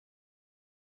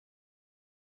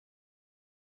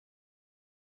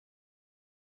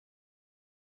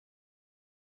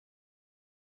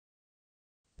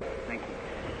Thank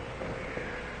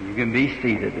you. You can be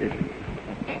seated.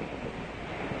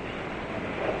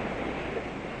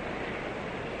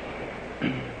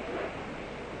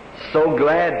 So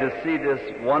glad to see this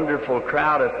wonderful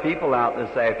crowd of people out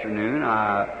this afternoon.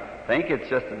 I think it's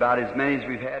just about as many as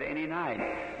we've had any night.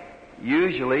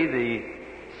 Usually the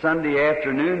Sunday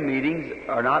afternoon meetings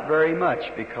are not very much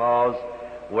because,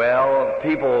 well,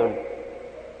 people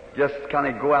just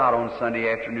kind of go out on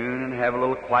Sunday afternoon and have a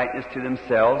little quietness to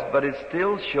themselves, but it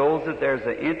still shows that there's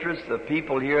an interest of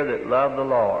people here that love the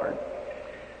Lord.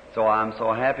 So I'm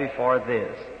so happy for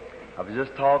this. I was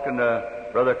just talking to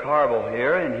Brother Carville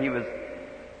here, and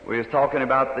we was talking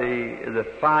about the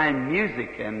fine music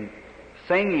and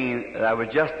singing that I was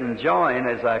just enjoying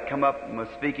as I come up and was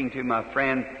speaking to my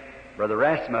friend Brother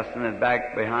Rasmussen and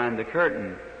back behind the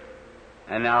curtain.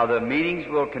 And now the meetings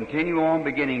will continue on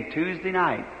beginning Tuesday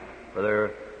night.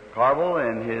 Brother Carville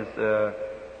and his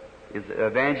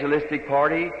evangelistic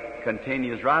party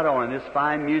continues right on, and this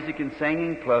fine music and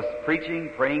singing plus preaching,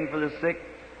 praying for the sick,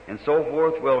 and so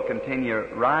forth will continue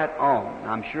right on.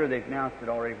 I'm sure they've announced it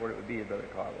already where it would be, Brother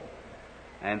Carville.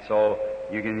 And so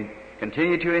you can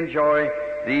continue to enjoy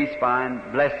these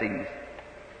fine blessings.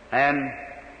 And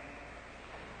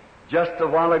just a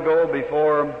while ago,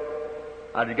 before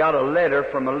I got a letter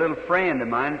from a little friend of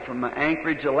mine from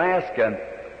Anchorage, Alaska,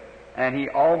 and he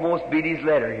almost beat his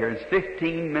letter here. It's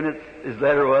 15 minutes his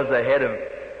letter was ahead of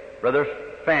Brother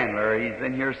Fandler. He's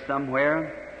in here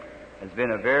somewhere. Has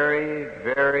been a very,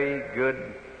 very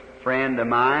good friend of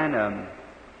mine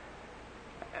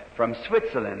from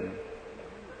Switzerland.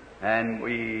 And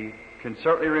we can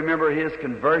certainly remember his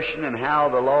conversion and how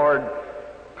the Lord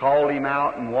called him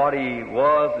out and what he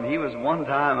was. And he was one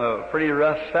time a pretty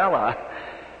rough fella.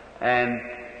 And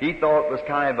he thought it was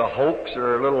kind of a hoax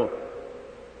or a little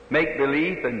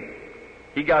make-believe. And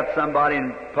he got somebody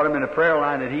and put him in a prayer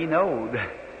line that he knowed.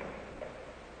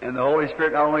 And the Holy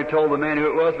Spirit not only told the man who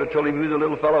it was, but told him who the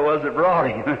little fellow was that brought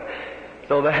him.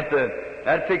 So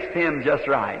that fixed him just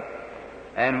right.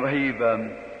 And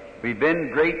we've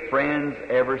been great friends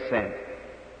ever since.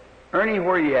 Ernie,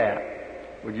 where are you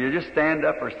at? Would you just stand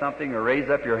up or something, or raise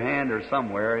up your hand or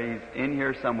somewhere? He's in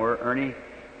here somewhere, Ernie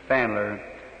Fandler.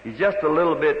 He's just a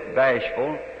little bit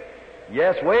bashful.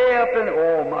 Yes, way up in,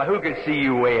 oh my, who can see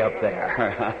you way up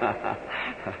there?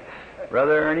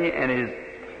 Brother Ernie and his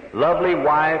lovely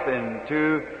wife and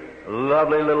two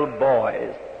lovely little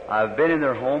boys. I've been in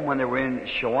their home when they were in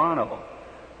Shawano,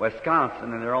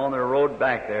 Wisconsin, and they're on their road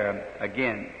back there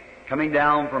again, coming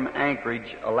down from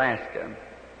Anchorage, Alaska.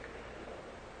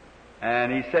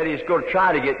 And he said he's going to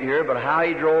try to get here, but how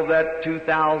he drove that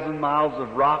 2,000 miles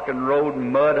of rock and road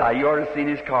and mud, you ought to have seen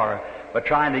his car, but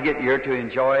trying to get here to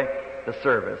enjoy the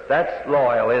service. That's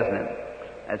loyal, isn't it?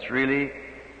 That's really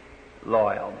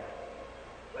loyal.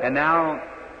 And now,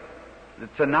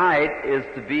 tonight is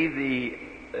to be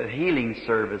the healing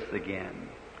service again.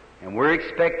 And we're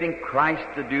expecting Christ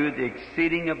to do the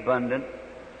exceeding abundant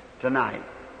tonight.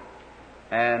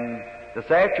 And this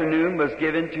afternoon was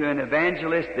given to an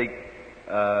evangelistic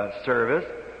service.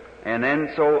 And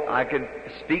then so I could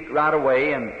speak right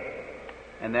away,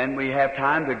 and then we have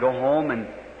time to go home and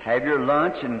have your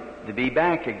lunch and to be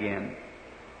back again.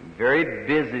 I'm very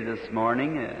busy this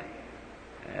morning.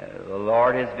 The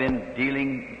Lord has been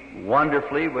dealing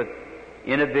wonderfully with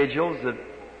individuals that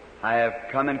I have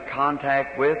come in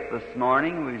contact with this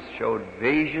morning. We've showed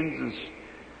visions and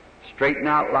straightened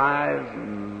out lives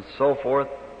and so forth.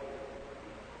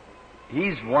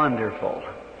 He's wonderful.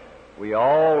 We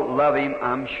all love Him,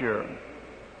 I'm sure.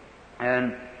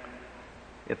 And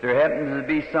if there happens to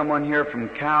be someone here from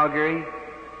Calgary,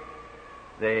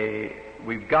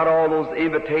 we've got all those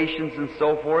invitations and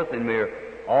so forth, and we're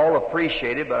all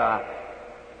appreciated, but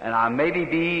I maybe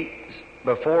be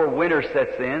before winter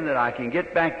sets in that I can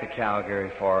get back to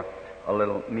Calgary for a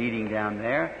little meeting down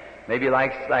there. Maybe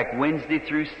like Wednesday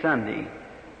through Sunday.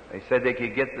 They said they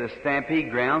could get the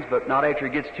Stampede grounds, but not after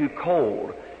it gets too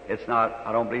cold. It's not,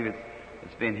 I don't believe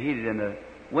it's been heated in the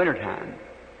wintertime.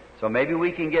 So maybe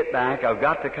we can get back. I've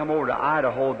got to come over to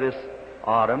Idaho this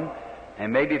autumn,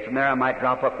 and maybe from there I might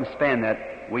drop up and spend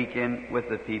that weekend with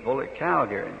the people at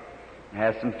Calgary.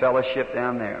 Has some fellowship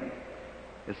down there.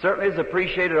 It certainly has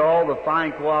appreciated all the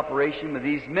fine cooperation with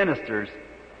these ministers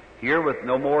here with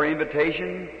no more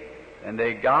invitation than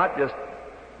they got. Just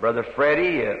Brother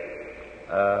Freddie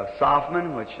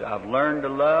Softman, which I've learned to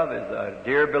love, is a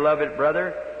dear beloved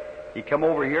brother. He come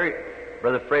over here.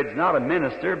 Brother Fred's not a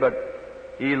minister,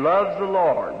 but he loves the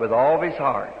Lord with all of his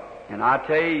heart. And I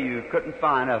tell you, you couldn't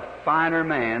find a finer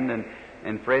man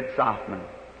than Fred Softman.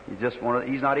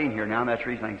 He's not in here now, and that's the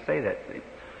reason I can say that. See?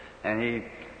 And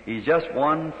He's just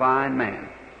one fine man.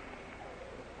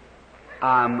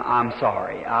 I'm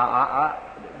sorry.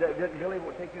 Billy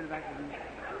will take you to the back of the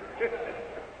room.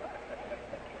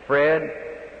 Fred,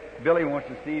 Billy wants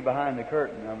to see behind the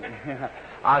curtain.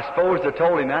 I suppose I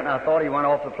told him that, and I thought he went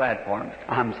off the platform.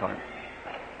 I'm sorry.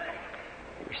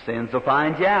 Your sins will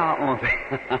find you out, won't they?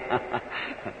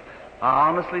 I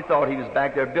honestly thought he was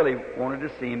back there. Billy wanted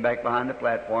to see him back behind the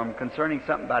platform concerning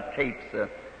something about tapes,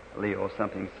 Leo,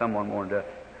 something. Someone wanted a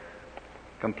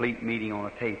complete meeting on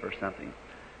a tape or something.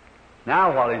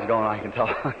 Now, while he's gone, I can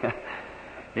talk.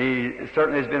 He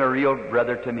certainly has been a real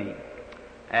brother to me.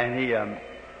 And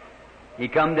he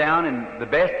come down, and the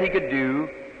best he could do,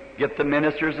 get the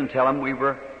ministers and tell them we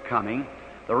were coming.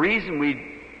 The reason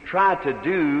we tried to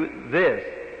do this,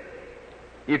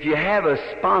 if you have a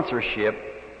sponsorship,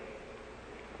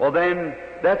 well then,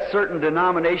 that certain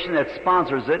denomination that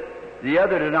sponsors it, the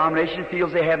other denomination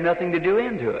feels they have nothing to do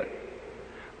into it.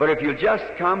 But if you just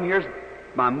come, here's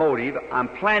my motive. I'm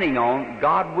planning on,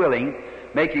 God willing,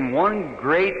 making one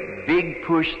great big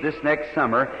push this next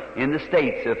summer in the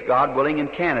States, if God willing, in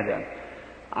Canada.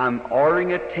 I'm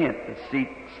ordering a tent that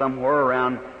seats somewhere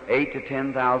around 8,000 to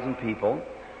 10,000 people,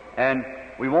 and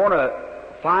we want to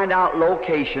find out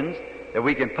locations that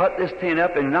we can put this tent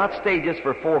up and not stay just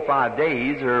for 4 or 5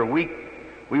 days or a week.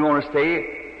 We want to stay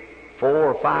 4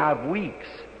 or 5 weeks,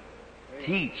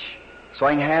 teach, so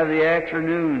I can have the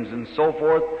afternoons and so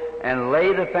forth, and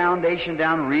lay the foundation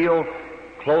down real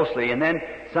closely. And then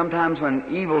sometimes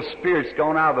when evil spirits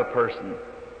gone out of a person,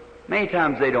 many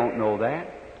times they don't know that.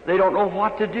 They don't know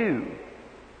what to do.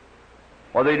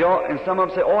 Or they don't, and some of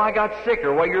them say, oh, I got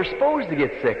sicker. Well, you're supposed to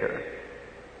get sicker.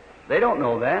 They don't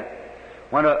know that.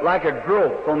 When like a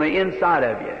growth on the inside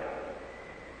of you.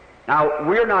 Now,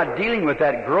 we're not dealing with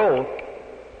that growth.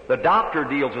 The doctor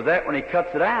deals with that when he cuts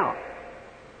it out.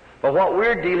 But what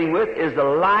we're dealing with is the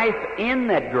life in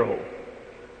that growth.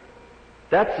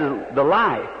 That's the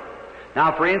life.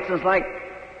 Now, for instance, like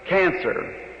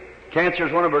cancer. Cancer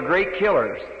is one of our great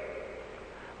killers.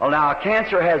 Well, now,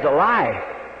 cancer has a life.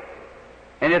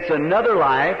 And it's another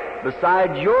life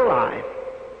besides your life.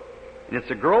 And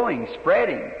it's a growing,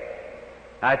 spreading.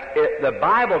 The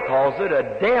Bible calls it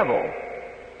a devil.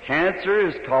 Cancer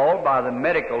is called by the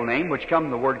medical name, which comes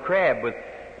from the word crab, with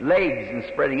legs and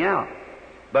spreading out.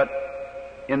 But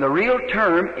in the real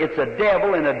term, it's a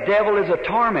devil, and a devil is a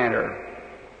tormentor.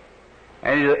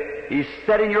 And he's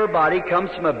set in your body, comes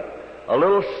from a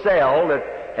little cell that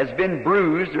has been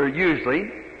bruised, or usually,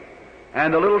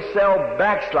 and the little cell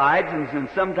backslides and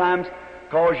sometimes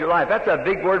calls your life. That's a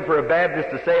big word for a Baptist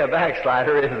to say, a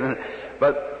backslider, isn't it?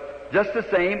 But just the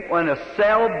same, when a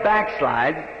cell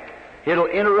backslides, it'll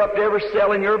interrupt every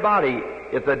cell in your body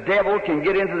if the devil can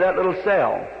get into that little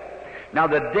cell. Now,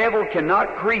 the devil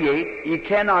cannot create, he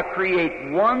cannot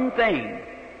create one thing.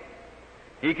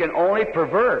 He can only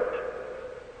pervert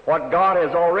what God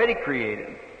has already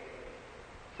created.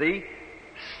 See?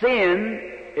 Sin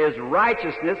is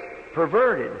righteousness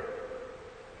perverted.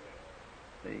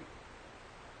 See?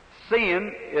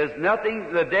 Sin is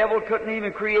nothing, the devil couldn't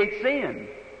even create sin.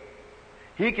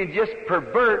 He can just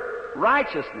pervert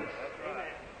righteousness.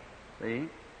 See?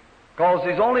 Because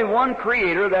there's only one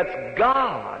creator, that's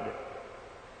God.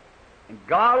 And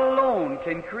God alone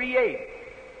can create.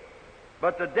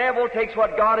 But the devil takes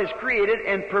what God has created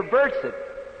and perverts it.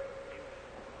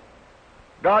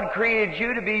 God created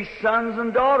you to be sons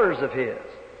and daughters of His.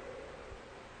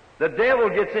 The devil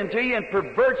gets into you and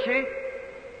perverts you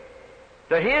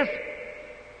to his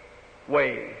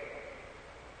way.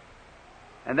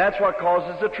 And that's what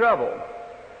causes the trouble.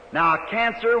 Now,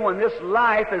 cancer, when this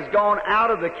life has gone out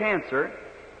of the cancer,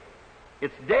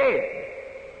 it's dead.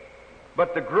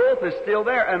 But the growth is still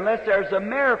there unless there's a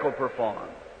miracle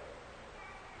performed.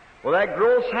 Well, that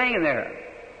growth's hanging there.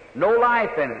 No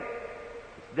life in it.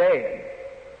 It's dead.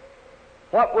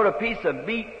 What would a piece of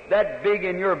meat that big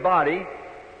in your body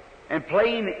and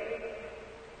plain,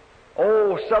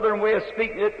 southern way of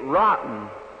speaking it, rotten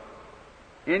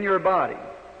in your body?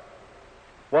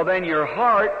 Well, then your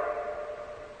heart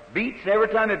beats, and every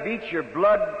time it beats, your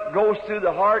blood goes through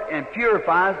the heart and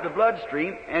purifies the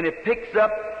bloodstream, and it picks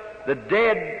up the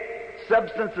dead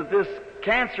substance of this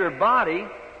cancer body,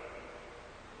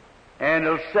 and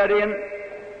it'll set in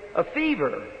a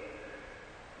fever.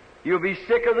 You'll be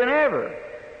sicker than ever.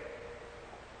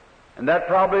 And that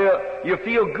probably, you'll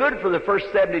feel good for the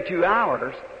first 72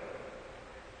 hours.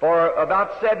 For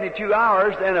about 72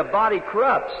 hours, then a body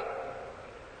corrupts.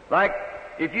 Like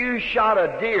if you shot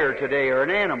a deer today or an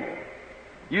animal,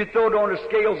 you throw it on the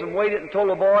scales and weighed it and told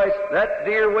the boys, that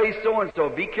deer weighs so-and-so.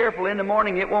 Be careful, in the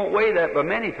morning it won't weigh that by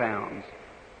many pounds.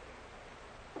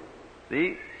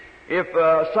 See? If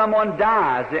someone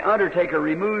dies, the undertaker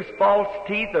removes false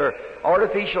teeth or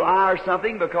artificial eye or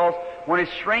something, because when it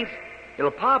shrinks, it'll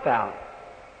pop out.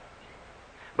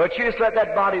 But you just let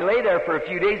that body lay there for a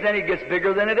few days, then it gets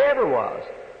bigger than it ever was.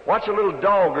 Watch a little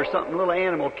dog or something, a little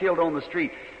animal killed on the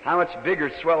street, how much bigger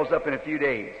it swells up in a few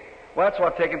days. Well, that's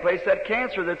what's taking place. That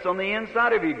cancer that's on the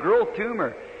inside of you, growth,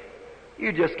 tumor,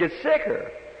 you just get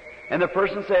sicker. And the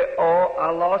person say, "Oh,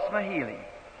 I lost my healing."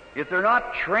 If they're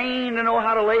not trained to know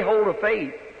how to lay hold of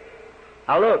faith.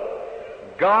 Now look,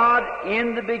 God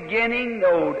in the beginning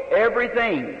knowed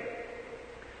everything.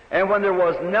 And when there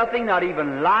was nothing, not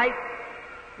even light,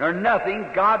 nor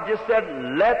nothing, God just said,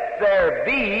 "Let there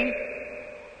be."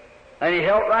 And He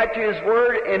held right to His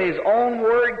Word, and His own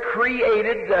Word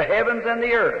created the heavens and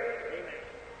the earth.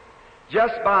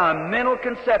 Just by a mental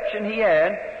conception He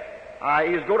had,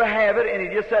 He was going to have it, and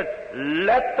He just said,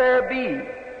 "Let there be."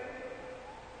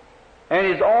 And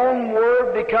His own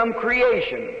Word become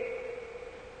creation.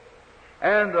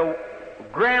 And the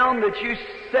ground that you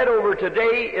sit over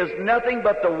today is nothing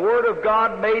but the Word of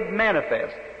God made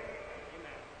manifest.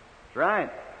 Right.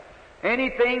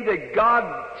 Anything that God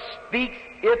speaks,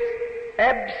 it's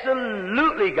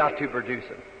absolutely got to produce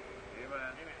it.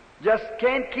 Just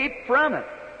can't keep from it.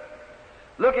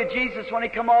 Look at Jesus when He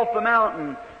come off the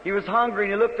mountain. He was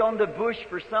hungry and He looked on the bush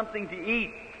for something to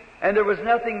eat, and there was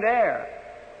nothing there.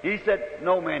 He said,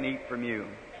 "No man eat from you,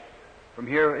 from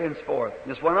here henceforth."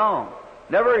 Just went on.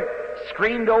 Never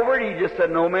screamed over it. He just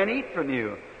said, "No man eat from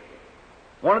you."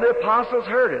 One of the apostles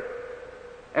heard it.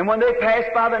 And when they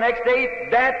passed by the next day,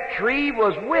 that tree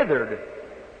was withered.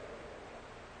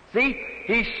 See,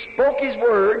 He spoke His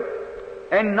Word,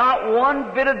 and not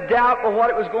one bit of doubt of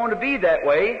what it was going to be that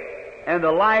way, and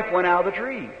the life went out of the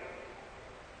tree.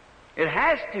 It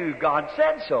has to. God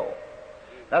said so.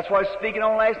 That's what I was speaking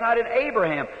on last night in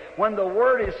Abraham. When the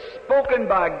Word is spoken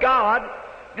by God,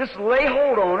 just lay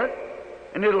hold on it,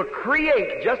 and it'll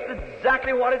create just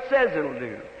exactly what it says it'll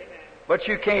do. But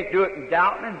you can't do it in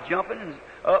doubting and jumping and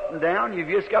up and down. You've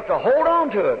just got to hold on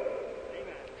to it.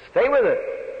 Stay with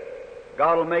it.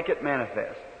 God will make it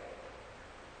manifest.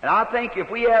 And I think if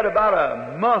we had about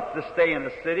a month to stay in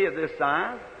a city of this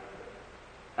size,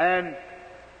 and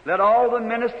let all the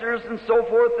ministers and so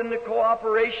forth in the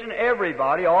cooperation,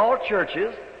 everybody, all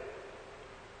churches,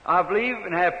 I believe,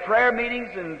 and have prayer meetings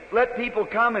and let people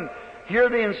come and hear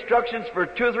the instructions for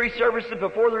 2 or 3 services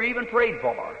before they're even prayed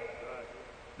for.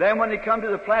 Then when they come to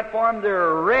the platform,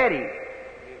 they're ready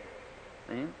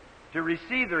to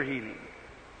receive their healing.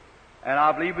 And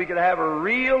I believe we could have a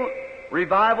real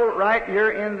revival right here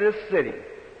in this city.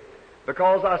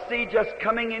 Because I see just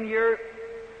coming in here,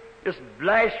 just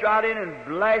blast right in and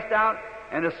blast out,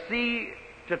 and to see,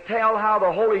 to tell how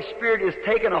the Holy Spirit is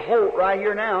taking a hold right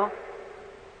here now,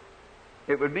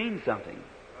 it would mean something.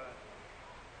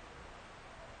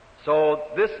 So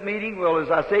this meeting will,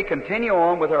 as I say, continue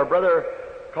on with our brother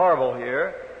Carville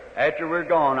here after we're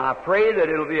gone. I pray that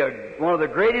it'll be one of the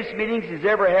greatest meetings he's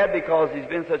ever had, because he's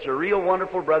been such a real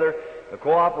wonderful brother to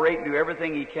cooperate and do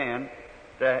everything he can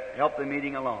to help the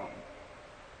meeting along.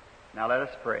 Now let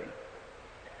us pray.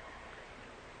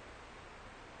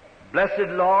 Blessed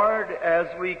Lord, as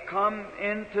we come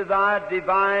into Thy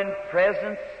divine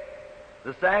presence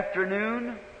this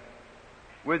afternoon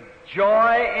with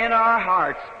joy in our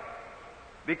hearts,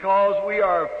 because we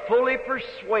are fully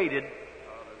persuaded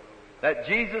that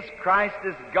Jesus Christ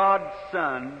is God's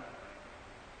Son,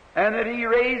 and that He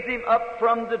raised Him up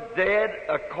from the dead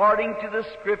according to the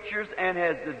Scriptures, and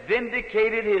has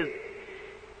vindicated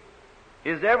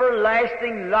His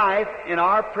everlasting life in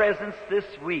our presence this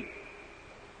week.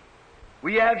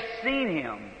 We have seen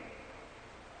Him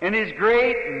in His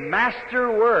great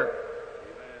master work,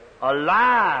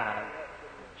 alive,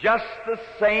 just the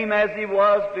same as He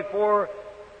was before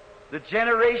the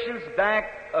generations back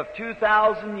of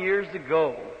 2,000 years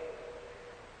ago.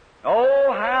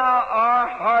 Oh, how our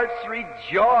hearts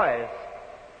rejoice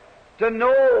to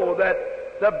know that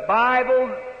the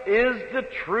Bible is the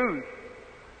truth,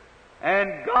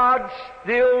 and God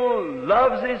still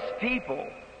loves His people,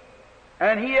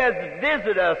 and He has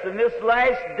visited us in this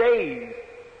last days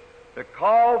to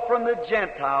call from the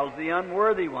Gentiles, the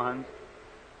unworthy ones,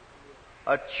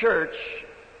 a church,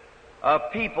 a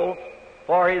people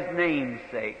for His name's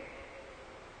sake.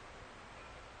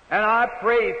 And I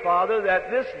pray, Father,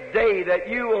 that this day that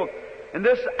You will, in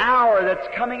this hour that's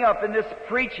coming up in this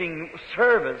preaching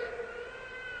service,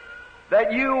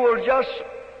 that You will just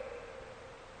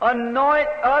anoint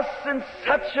us in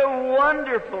such a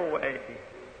wonderful way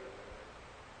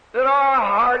that our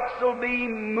hearts will be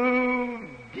moved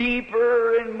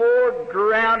deeper and more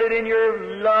grounded in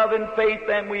Your love and faith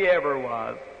than we ever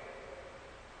was.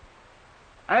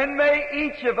 And may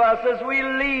each of us, as we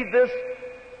leave this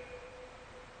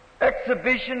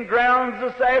exhibition grounds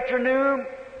this afternoon,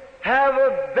 have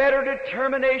a better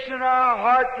determination in our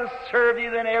heart to serve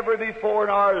You than ever before in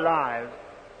our lives.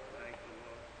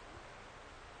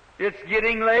 It's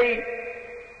getting late.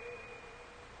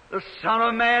 The Son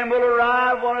of Man will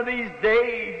arrive one of these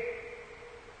days.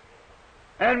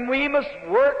 And we must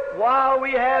work while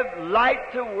we have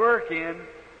light to work in.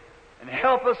 And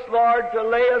help us, Lord, to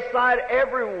lay aside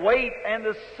every weight and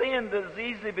the sin that has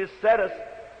easily beset us,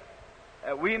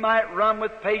 that we might run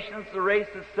with patience the race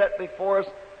that's set before us,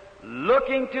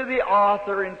 looking to the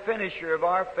author and finisher of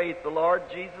our faith, the Lord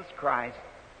Jesus Christ.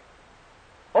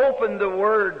 Open the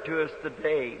Word to us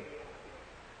today.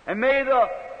 And may the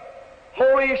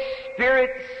Holy Spirit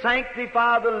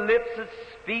sanctify the lips that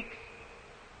speaks.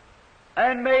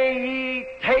 And may He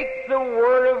take the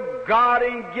Word of God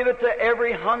and give it to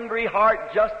every hungry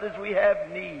heart just as we have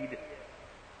need.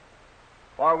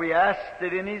 For we asked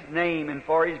it in His name and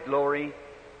for His glory.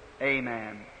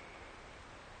 Amen.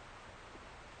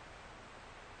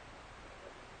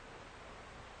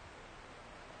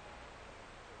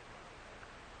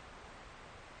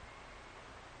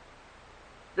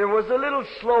 There was a little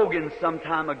slogan some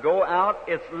time ago out,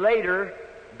 "It's later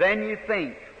than you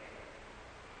think."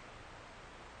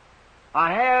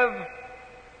 I have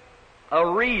a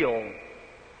reel.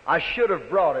 I should have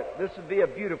brought it. This would be a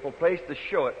beautiful place to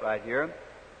show it right here.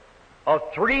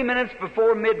 Of 3 minutes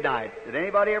before midnight. Did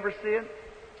anybody ever see it?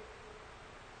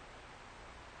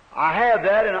 I have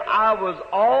that, and I was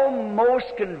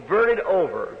almost converted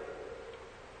over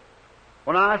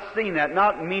when I seen that.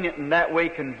 Not mean it in that way,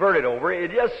 converted over.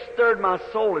 It just stirred my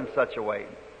soul in such a way.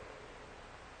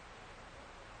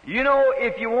 You know,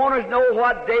 if you want to know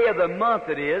what day of the month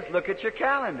it is, look at your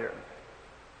calendar.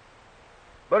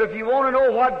 But if you want to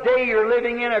know what day you're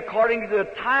living in according to the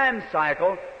time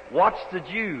cycle, watch the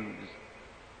Jews.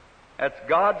 That's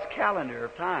God's calendar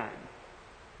of time.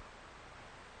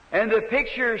 And the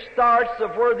picture starts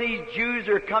of where these Jews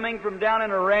are coming from down in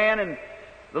Iran, and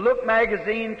the Look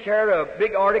magazine carried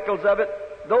big articles of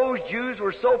it. Those Jews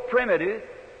were so primitive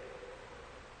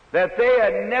that they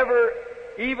had never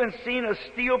even seen a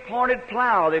steel-pointed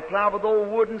plow. They plowed with old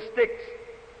wooden sticks,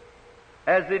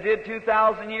 as they did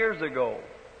 2,000 years ago.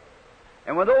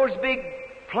 And when those big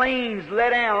planes let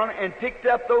down and picked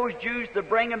up those Jews to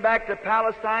bring them back to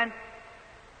Palestine,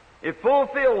 it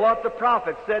fulfilled what the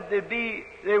prophet said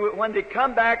when they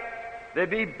come back, they'd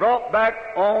be brought back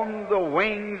on the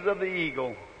wings of the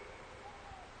eagle.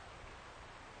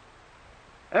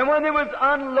 And when they was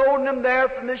unloading them there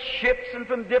from the ships and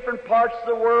from different parts of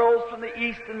the world, from the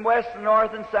east and west and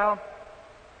north and south,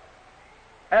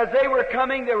 as they were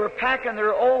coming, they were packing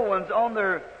their old ones on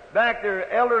their back, their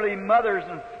elderly mothers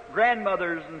and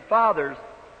grandmothers and fathers.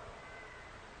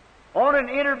 On an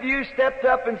interview, stepped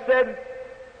up and said,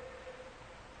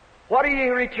 "What are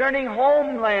you returning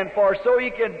homeland for? So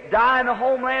you can die in the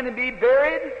homeland and be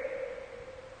buried?"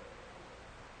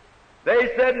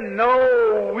 They said,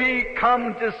 "No, we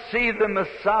come to see the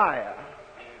Messiah."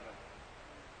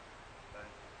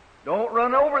 Don't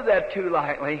run over that too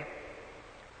lightly.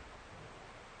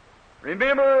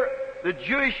 Remember, the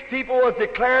Jewish people was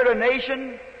declared a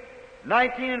nation,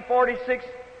 1946,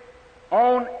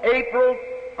 on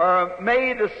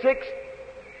May the 6th.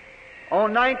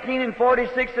 On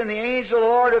 1946, and the angel of the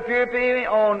Lord appeared to me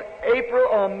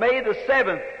on May the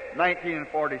 7th,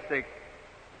 1946.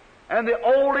 And the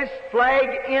oldest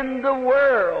flag in the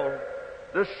world,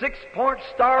 the 6-point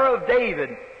Star of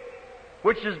David,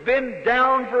 which has been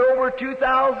down for over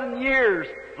 2,000 years,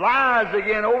 flies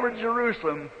again over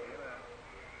Jerusalem.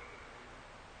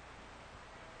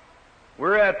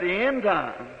 We're at the end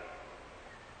time.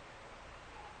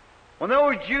 When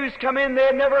those Jews come in, they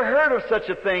had never heard of such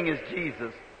a thing as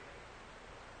Jesus.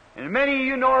 And many of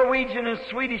you Norwegian and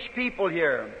Swedish people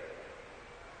here,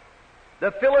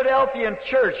 the Philadelphian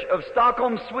Church of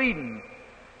Stockholm, Sweden,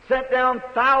 sent down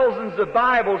thousands of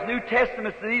Bibles, New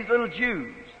Testaments, to these little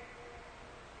Jews.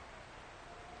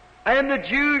 And the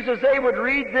Jews, as they would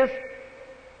read this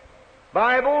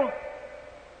Bible,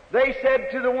 they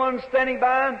said to the ones standing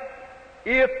by,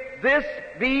 "If this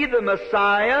be the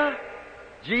Messiah,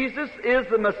 Jesus is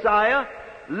the Messiah,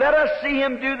 let us see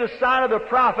Him do the sign of the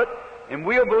prophet, and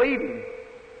we'll believe Him."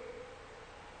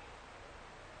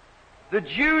 The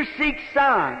Jews seek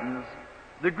signs,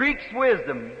 the Greeks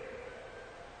wisdom.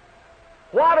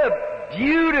 What a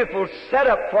beautiful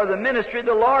setup for the ministry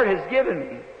the Lord has given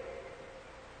me.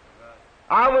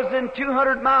 I was in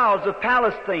 200 miles of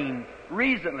Palestine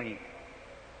recently,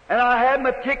 and I had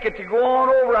my ticket to go on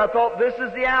over. I thought, this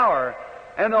is the hour.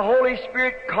 and the Holy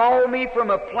Spirit called me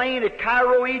from a plane at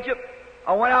Cairo, Egypt.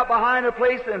 I went out behind a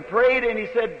place and prayed, and He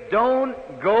said, "Don't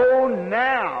go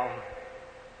now."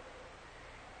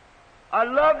 I'd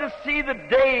love to see the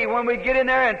day when we get in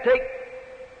there and take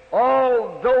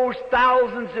all those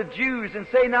thousands of Jews and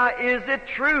say, "Now, is it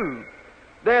true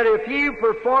that if he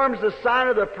performs the sign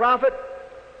of the prophet,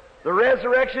 the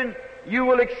resurrection, you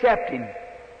will accept him?"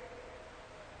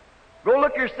 Go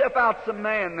look yourself out some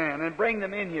man then and bring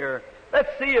them in here.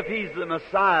 Let's see if he's the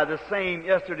Messiah, the same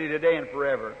yesterday, today, and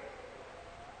forever.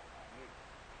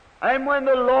 And when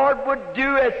the Lord would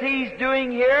do as He's doing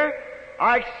here,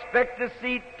 I expect to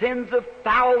see tens of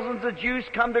thousands of Jews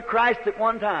come to Christ at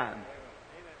one time.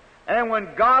 And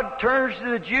when God turns to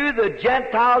the Jew, the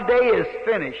Gentile day is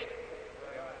finished.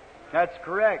 That's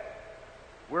correct.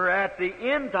 We're at the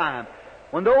end time.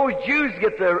 When those Jews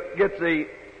get the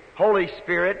Holy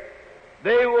Spirit,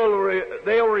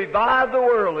 they'll revive the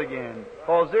world again,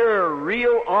 because they're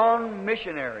real on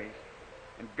missionaries.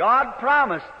 And God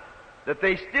promised that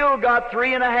they still got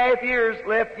 3.5 years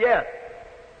left yet.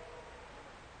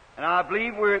 And I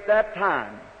believe we're at that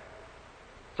time.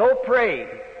 So pray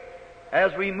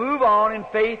as we move on in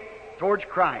faith towards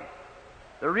Christ.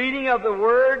 The reading of the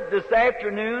Word this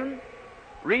afternoon,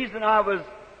 reason I was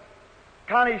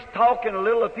kind of talking a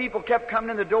little, the people kept coming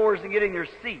in the doors and getting their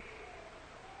seats.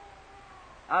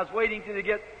 I was waiting till they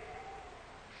get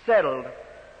settled.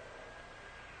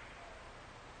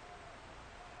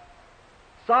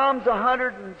 Psalms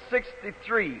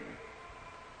 163.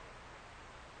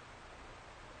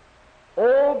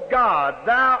 O God,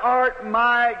 Thou art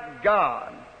my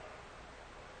God.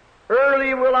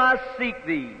 Early will I seek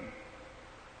Thee.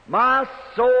 My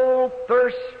soul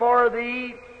thirsts for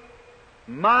Thee.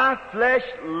 My flesh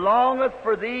longeth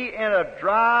for Thee in a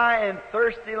dry and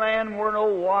thirsty land where no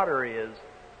water is,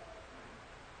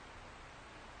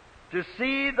 to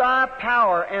see Thy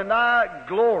power and Thy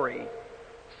glory,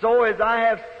 so as I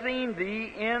have seen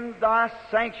Thee in Thy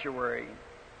sanctuary.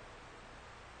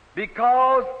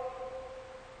 Because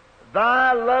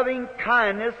Thy loving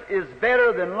kindness is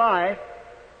better than life,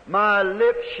 my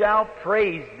lips shall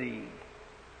praise Thee.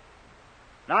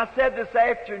 And I said this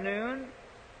afternoon,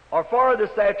 or for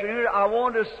this afternoon, I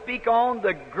want to speak on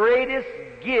the greatest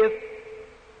gift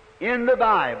in the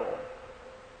Bible.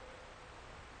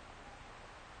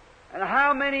 And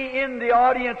how many in the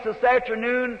audience this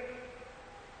afternoon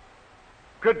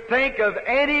could think of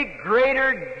any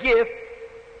greater gift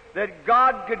that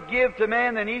God could give to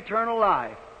man than eternal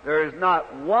life? There is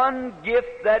not one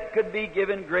gift that could be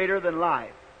given greater than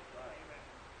life.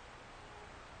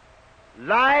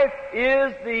 Life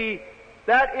is the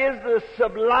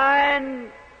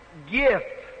sublime gift.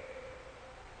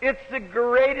 It's the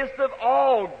greatest of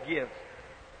all gifts.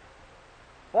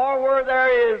 For where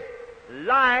there is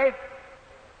life,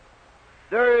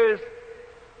 there is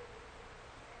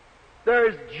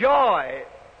joy,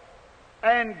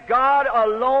 and God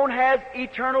alone has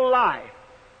eternal life.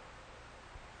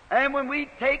 And when we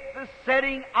take the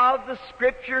setting of the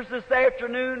Scriptures this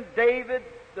afternoon, David,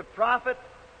 the prophet,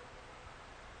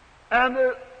 and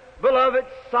the beloved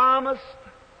psalmist,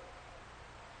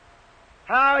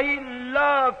 how he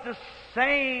loved to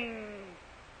sing,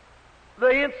 the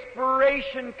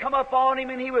inspiration come upon him,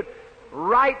 and he would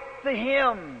write the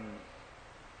hymns.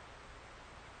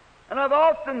 And I've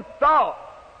often thought,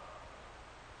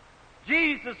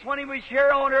 Jesus, when He was here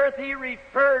on earth, He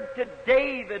referred to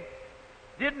David.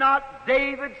 Did not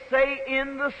David say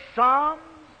in the Psalms?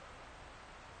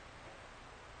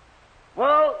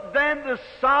 Well, then the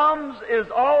Psalms is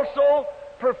also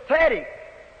prophetic.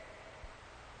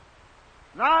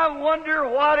 And I wonder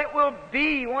what it will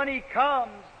be when He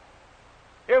comes.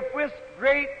 If this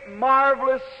great,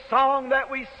 marvelous song that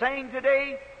we sang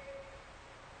today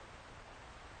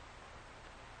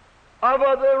of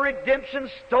the redemption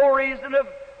stories and of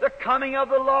the coming of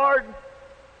the Lord,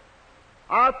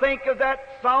 I think of that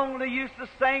song they used to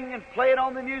sing and play it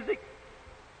on the music.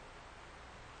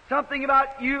 Something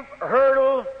about you've heard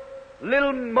of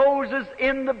little Moses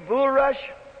in the bulrush.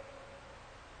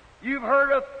 You've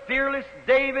heard of fearless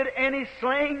David and his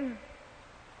sling.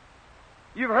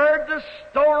 You've heard the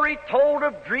story told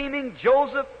of dreaming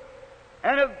Joseph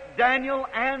and of Daniel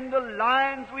and the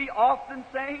lions we often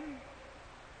sing.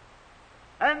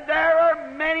 And there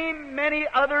are many, many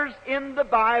others in the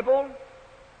Bible,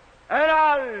 and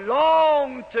I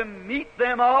long to meet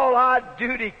them all, I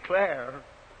do declare.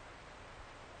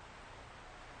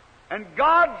 And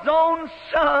God's own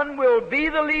Son will be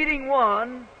the leading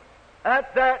one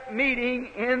at that meeting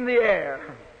in the air.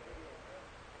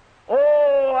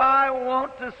 Oh, I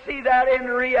want to see that in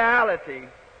reality.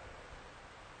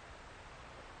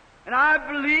 And I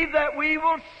believe that we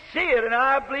will see it, and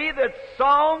I believe that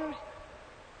songs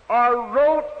are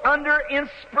wrote under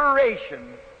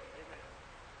inspiration.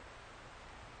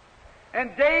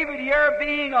 And David here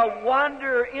being a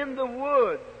wanderer in the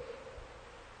woods,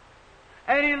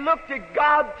 and he looked at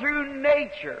God through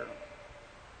nature.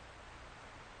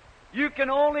 You can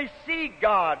only see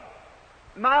God.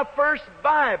 My first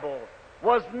Bible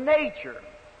was nature.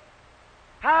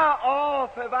 How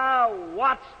oft have I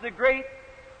watched the great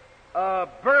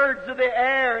birds of the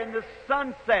air and the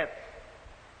sunsets.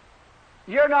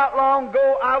 Here not long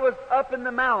ago I was up in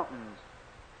the mountains.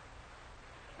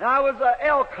 And I was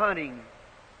elk hunting.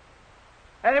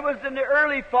 And it was in the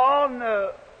early fall, and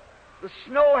the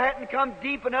snow hadn't come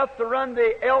deep enough to run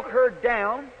the elk herd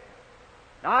down.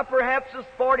 Now I perhaps was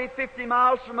 40, 50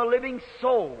 miles from a living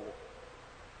soul.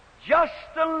 Just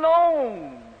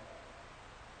alone.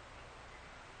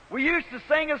 We used to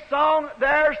sing a song,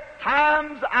 there's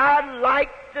times I'd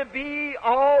like to be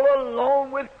all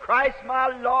alone with Christ my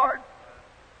Lord.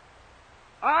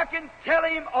 I can tell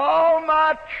Him all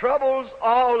my troubles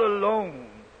all alone.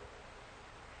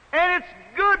 And it's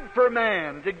good for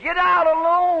man to get out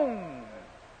alone.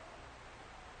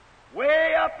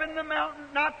 Way up in the mountain,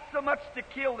 not so much to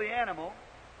kill the animal,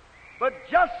 but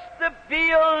just to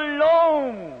be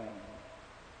alone.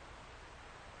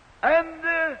 And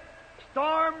the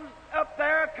storms up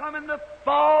there come in the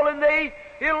fall, and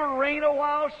it'll rain a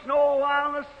while, snow a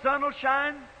while, and the sun will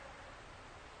shine.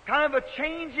 Kind of a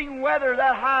changing weather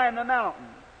that high in the mountain.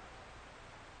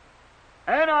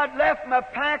 And I'd left my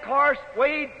pack horse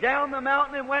way down the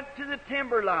mountain and went to the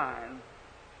timberline.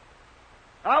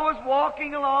 I was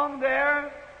walking along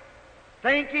there,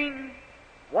 thinking,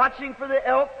 watching for the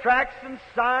elk tracks and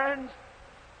signs,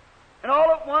 and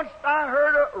all at once I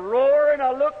heard a roar, and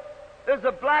I looked. There's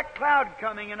a black cloud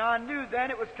coming, and I knew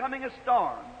then it was coming a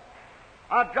storm.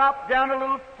 I dropped down a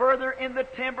little further in the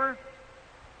timber,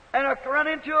 and I run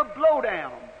into a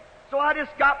blowdown. So I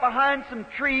just got behind some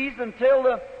trees until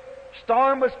the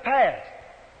storm was past.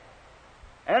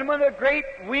 And when the great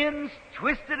winds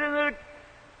twisted and the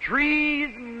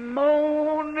trees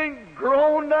moaned and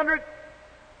groaned under it,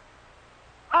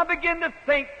 I began to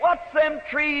think, what's them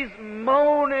trees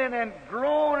moaning and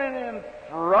groaning and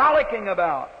frolicking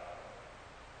about?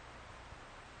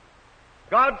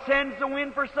 God sends the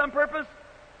wind for some purpose,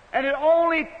 and it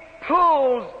only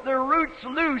pulls the roots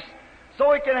loose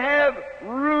so it can have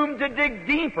room to dig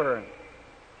deeper.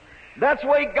 That's the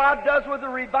way God does with the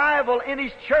revival in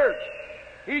His church.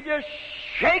 He just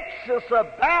shakes us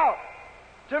about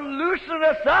to loosen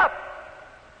us up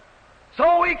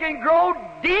so we can grow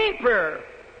deeper,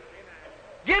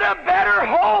 get a better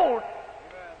hold.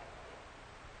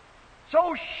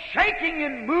 So shaking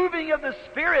and moving of the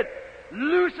Spirit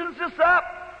loosens us up.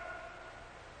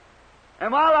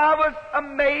 And while I was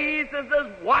amazed as I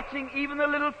was watching even the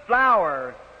little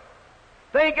flower,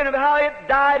 thinking of how it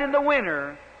died in the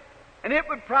winter, and it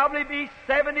would probably be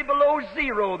 70 below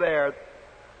zero there.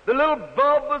 The little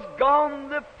bulb was gone,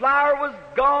 the flower was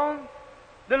gone,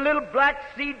 the little black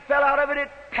seed fell out of it, it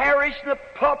perished, and the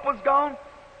pulp was gone.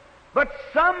 But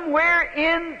somewhere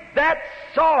in that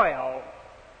soil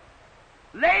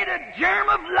laid a germ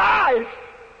of life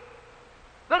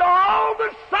that all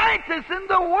the scientists in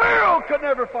the world could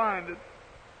never find it.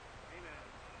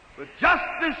 But just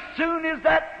as soon as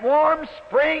that warm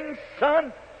spring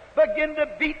sun began to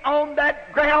beat on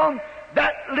that ground,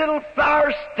 that little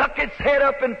flower stuck its head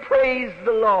up and praised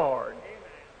the Lord.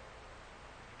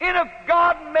 And if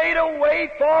God made a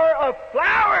way for a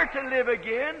flower to live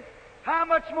again, how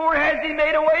much more has He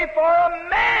made a way for a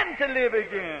man to live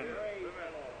again?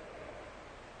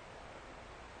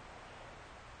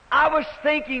 I was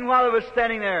thinking while I was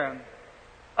standing there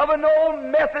of an old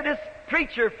Methodist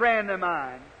preacher friend of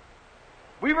mine.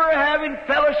 We were having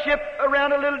fellowship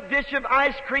around a little dish of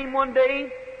ice cream one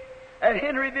day at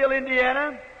Henryville,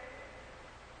 Indiana,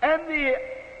 and the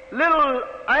little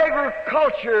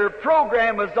agriculture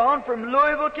program was on from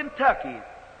Louisville, Kentucky.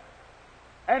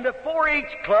 And the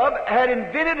 4-H club had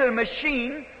invented a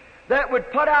machine that would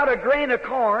put out a grain of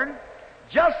corn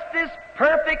just as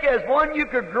perfect as one you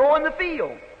could grow in the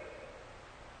field.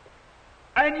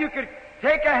 And you could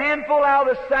take a handful out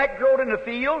of the sack grown in the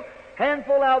field,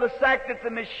 handful out of the sack that the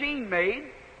machine made,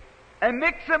 and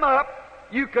mix them up.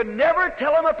 You could never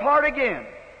tell them apart again.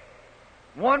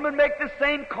 One would make the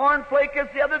same cornflake as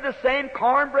the other, the same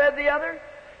cornbread the other,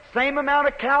 same amount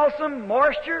of calcium,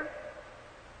 moisture,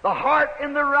 the heart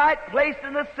in the right place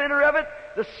in the center of it,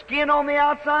 the skin on the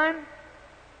outside.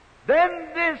 Then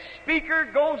this speaker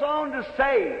goes on to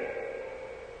say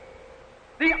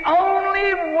The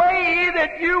only way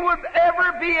that you would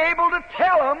ever be able to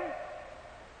tell them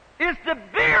is to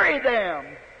bury them.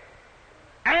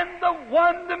 And the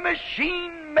one the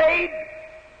machine made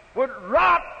would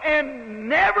rot and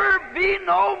never be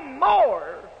no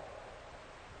more.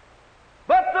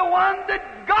 But the one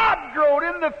that God growed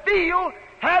in the field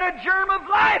had a germ of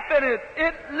life in it.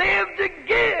 It lived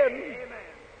again.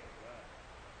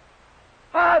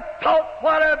 I thought,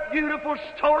 what a beautiful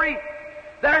story.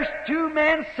 There's two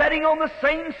men sitting on the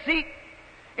same seat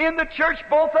in the church,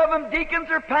 both of them deacons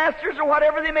or pastors or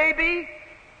whatever they may be,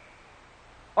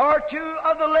 or two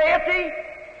of the laity,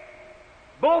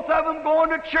 both of them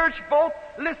going to church, both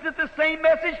listen to the same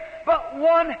message, but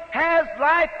one has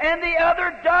life and the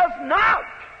other does not.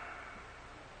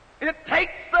 It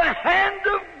takes the hand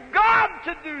of God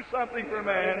to do something for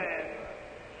man.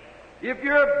 If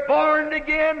you're born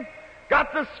again,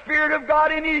 got the Spirit of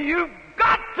God in you, you've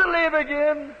got to live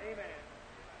again.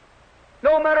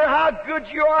 No matter how good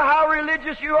you are, how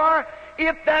religious you are,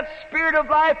 if that Spirit of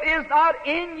life is not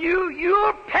in you,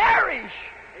 you'll perish.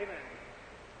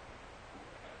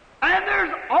 And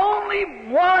there's only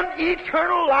one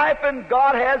eternal life, and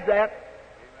God has that.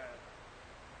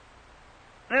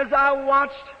 And as I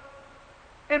watched,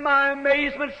 in my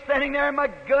amazement, standing there, my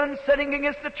gun sitting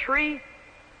against the tree,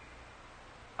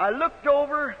 I looked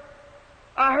over,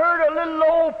 I heard a little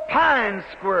old pine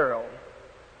squirrel.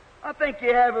 I think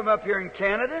you have him up here in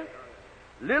Canada.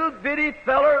 Little bitty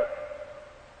feller,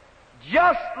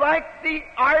 just like the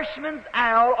Irishman's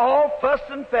owl, all fuss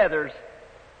and feathers.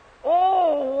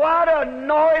 Oh, what a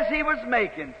noise he was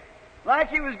making. Like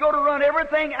he was going to run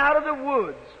everything out of the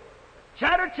woods.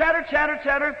 Chatter, chatter, chatter,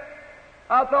 chatter.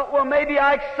 I thought, well, maybe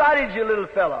I excited you, little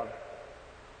fellow.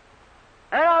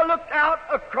 And I looked out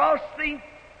across the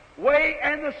way,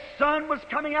 and the sun was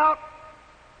coming out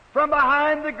from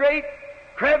behind the great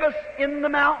crevice in the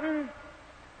mountain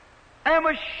and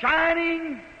was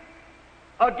shining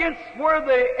against where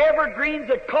the evergreens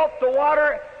had caught the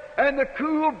water, and the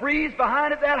cool breeze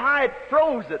behind it that high had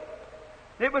froze it.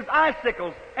 It was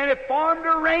icicles, and it formed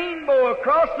a rainbow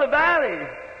across the valley.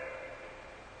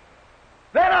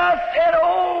 Then I said,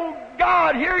 oh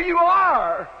God, here you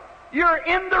are. You're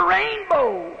in the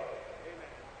rainbow.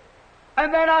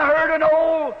 And then I heard an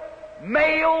old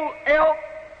male elk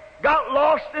got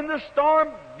lost in the storm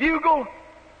bugle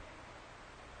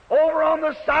over on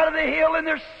the side of the hill, and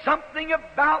there's something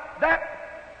about that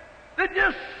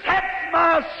just sets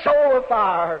my soul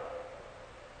afire.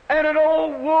 And an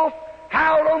old wolf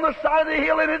howled on the side of the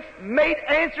hill, and its mate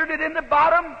answered it in the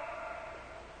bottom.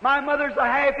 My mother's a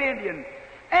half Indian,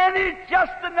 and it's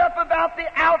just enough about the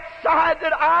outside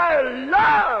that I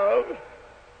love.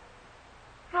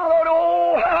 I thought,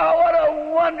 oh, what a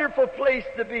wonderful place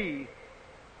to be.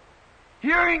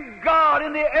 Hearing God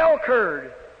in the elk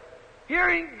herd,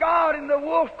 hearing God in the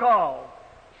wolf call,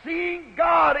 seeing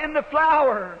God in the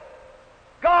flower,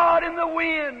 God in the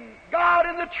wind, God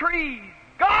in the trees,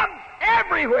 God's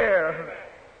everywhere.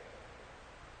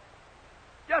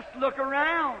 Just look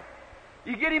around.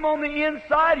 You get Him on the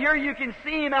inside here, you can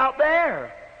see Him out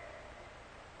there.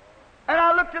 And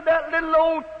I looked at that little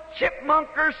old chipmunk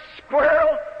or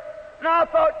squirrel, and I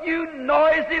thought, you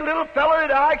noisy little fellow,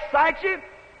 did I excite you?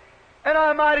 And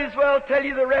I might as well tell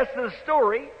you the rest of the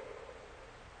story.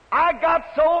 I got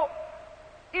so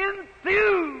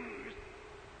enthused,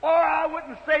 or I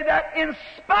wouldn't say that,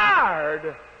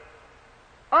 inspired,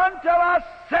 until I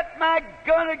set my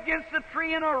gun against the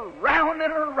tree, and around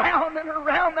and around and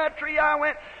around that tree I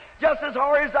went, just as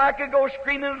hard as I could go,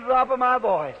 screaming at the top of my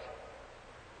voice.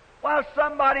 Well,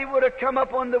 somebody would have come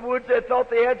up on the woods that thought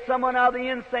they had someone out of the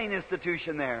insane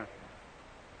institution there.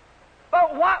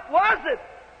 But what was it?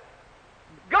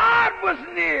 God was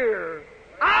near.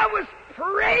 I was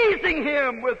praising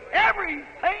Him with everything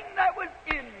that was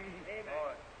in me.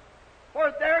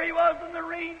 For there He was in the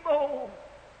rainbow.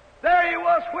 There He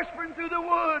was whispering through the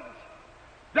woods.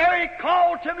 There He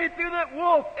called to me through that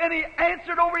wolf, and He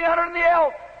answered over yonder in the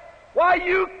elk. Why,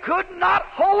 you could not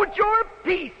hold your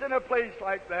peace in a place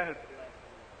like that.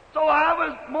 So I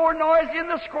was more noisy than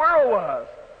the squirrel was.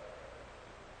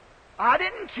 I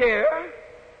didn't care.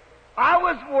 I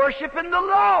was worshiping the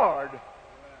Lord.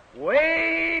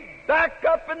 Way back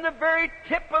up in the very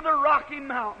tip of the Rocky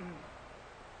Mountains.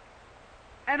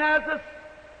 And as I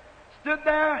stood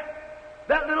there,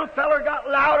 that little feller got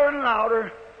louder and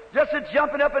louder, just a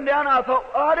jumping up and down. I thought,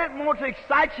 oh, I didn't want to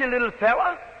excite you, little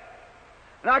fella.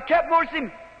 And I kept watching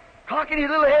him cocking his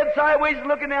little head sideways and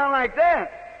looking down like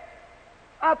that.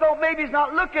 I thought maybe he's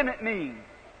not looking at me.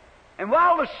 And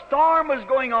while the storm was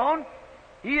going on,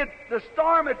 the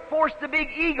storm had forced the big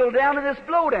eagle down to this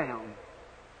blowdown.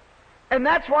 And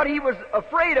that's what he was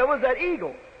afraid of, was that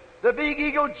eagle. The big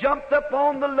eagle jumped up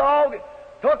on the log,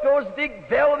 took those big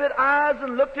velvet eyes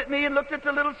and looked at me and looked at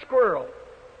the little squirrel.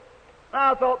 And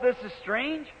I thought, this is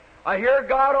strange. I hear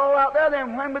God all out there,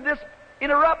 then when would this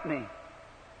interrupt me?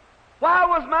 Why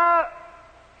was my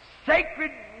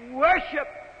sacred worship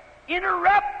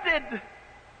interrupted?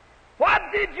 Why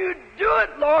did you do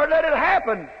it, Lord? Let it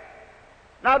happen.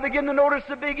 Now I begin to notice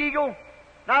the big eagle.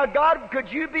 Now, God,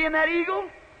 could you be in that eagle?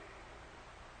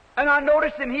 And I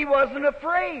noticed him, he wasn't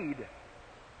afraid.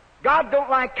 God don't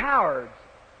like cowards.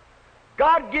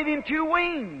 God gave him 2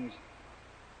 wings.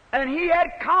 And he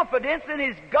had confidence in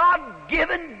his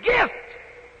God-given gift. Amen.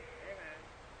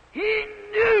 He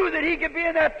knew that he could be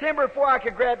in that timber before I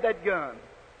could grab that gun.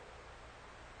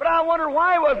 But I wonder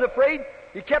why he wasn't afraid.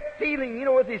 He kept feeling,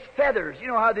 with his feathers. You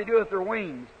know how they do with their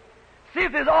wings. See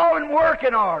if it's all in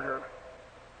working order.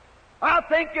 I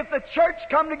think if the church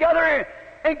come together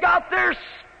and got their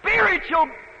spiritual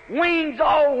wings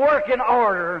all work in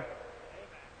order.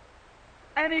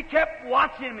 And he kept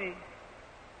watching me.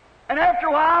 And after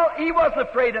a while, he wasn't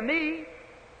afraid of me,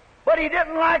 but he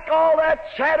didn't like all that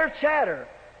chatter.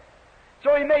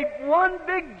 So he made one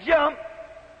big jump,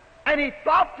 and he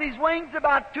flopped his wings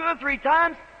about 2 or 3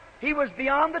 times. He was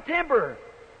beyond the timber.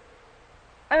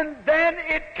 And then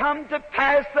it come to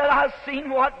pass that I seen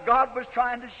what God was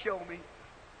trying to show me.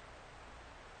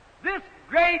 This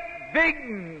great big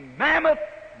mammoth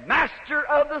master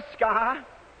of the sky,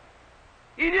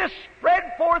 he just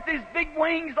spread forth his big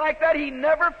wings like that. He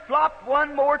never flopped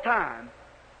one more time.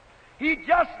 He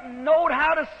just knowed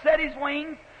how to set his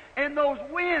wings in those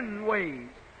wind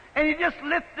waves. And he just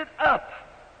lifted up,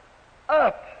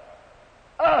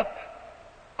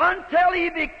 until he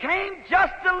became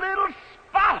just a little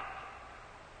spot.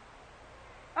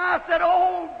 I said,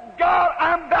 oh God,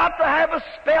 I'm about to have a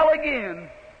spell again.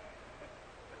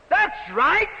 That's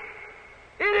right.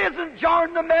 It isn't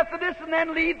join the Methodists and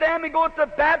then leave them and go to the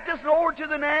Baptists and over to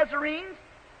the Nazarenes.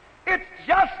 It's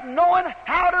just knowing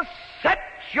how to set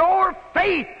your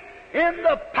faith in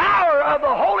the power of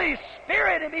the Holy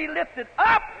Spirit and be lifted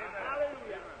up.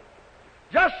 Hallelujah.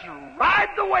 Just ride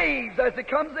the waves as it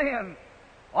comes in.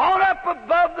 On up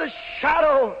above the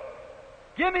shadow.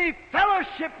 Give me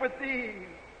fellowship with Thee.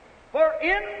 For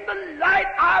in the light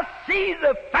I see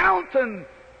the fountain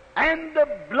and the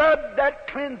blood that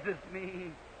cleanses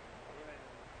me.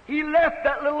 He left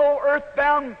that little old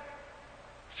earthbound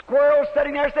squirrel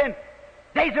sitting there saying,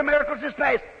 days of miracles is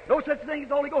past. No such thing as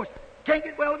the Holy Ghost. Can't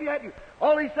get well if you have to.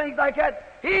 All these things like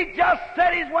that. He just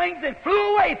set his wings and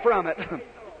flew away from it.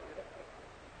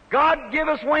 God give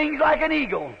us wings like an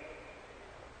eagle.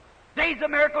 Days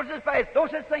of miracles is past. No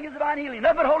such thing as divine healing.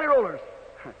 Nothing but holy rollers.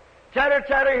 Chatter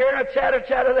here and a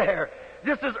chatter there.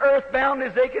 Just as earthbound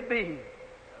as they could be.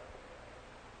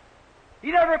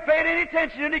 He never paid any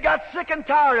attention and he got sick and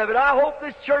tired of it. I hope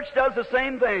this church does the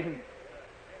same thing.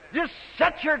 Just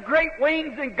set your great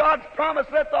wings in God's promise.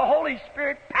 Let the Holy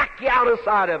Spirit pack you out of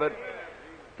sight of it.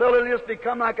 Till it'll just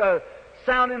become like a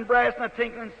sounding brass and a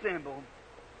tinkling cymbal.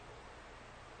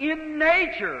 In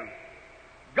nature,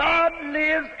 God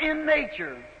lives in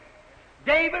nature.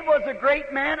 David was a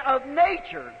great man of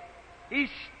nature. He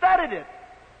studied it.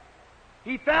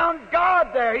 He found God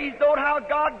there. He knowed how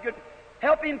God could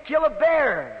help him kill a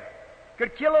bear,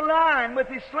 could kill a lion with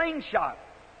his slingshot.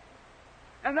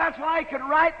 And that's why he could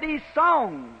write these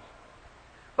songs.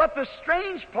 But the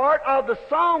strange part of the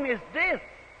song is this.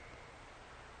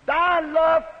 Thy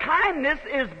love kindness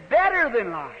is better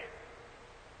than life.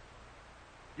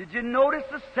 Did you notice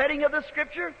the setting of the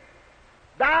Scripture?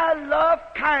 Thy love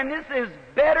kindness is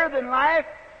better than life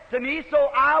to me, so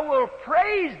I will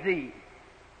praise Thee.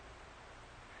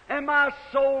 And my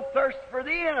soul thirsts for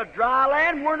Thee in a dry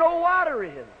land where no water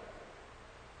is.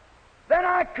 Then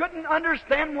I couldn't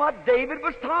understand what David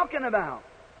was talking about.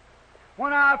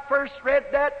 When I first read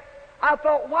that, I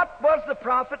thought, what was the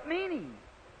prophet meaning?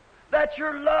 That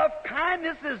your love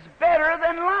kindness is better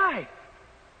than life.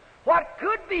 What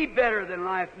could be better than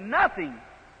life? Nothing.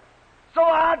 So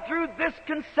I drew this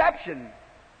conception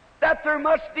that there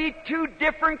must be 2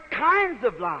 different kinds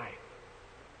of life.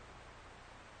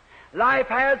 Life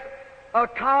has a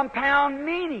compound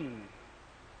meaning.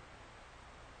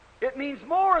 It means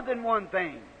more than one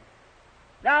thing.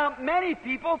 Now, many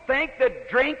people think that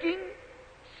drinking,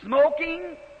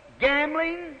 smoking,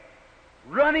 gambling,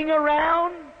 running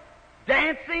around,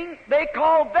 dancing, they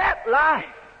call that life.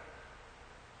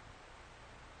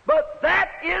 But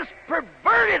that is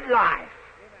perverted life.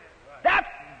 That's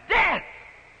death.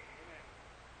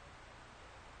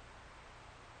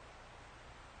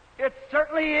 It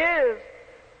certainly is.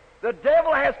 The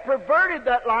devil has perverted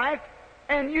that life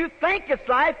and you think it's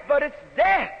life, but it's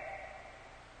death.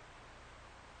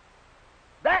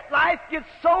 That life gets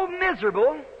so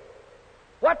miserable,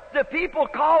 what the people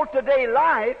call today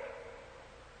life,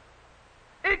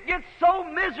 it gets so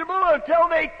miserable until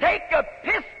they take a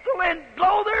pistol and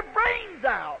blow their brains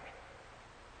out.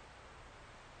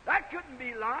 That couldn't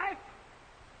be life.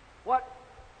 What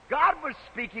God was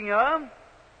speaking of.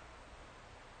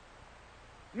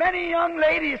 Many young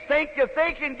ladies think if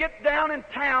they can get down in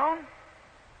town,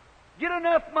 get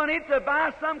enough money to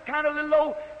buy some kind of little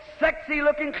old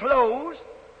sexy-looking clothes,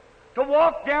 to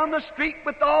walk down the street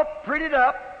with all prettied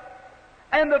up,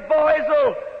 and the boys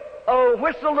will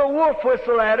whistle the wolf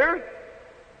whistle at her,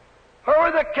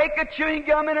 with a cake of chewing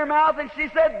gum in her mouth, and she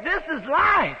said, "This is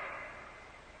life."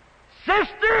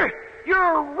 Sister,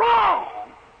 you're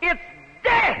wrong. It's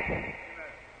death. Amen.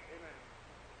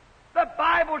 The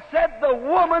Bible said the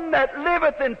woman that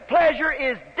liveth in pleasure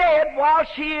is dead while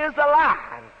she is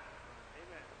alive.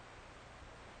 Amen.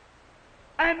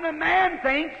 And the man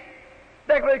thinks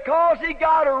that because he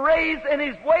got a raise in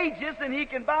his wages and he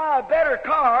can buy a better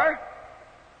car,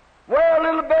 wear a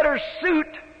little better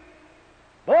suit,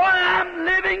 boy, I'm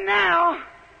living now.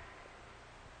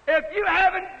 If you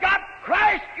haven't got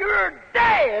Christ, you're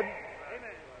dead.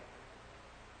 Amen.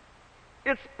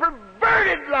 It's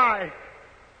perverted life.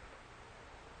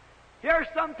 Here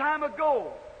some time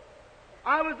ago,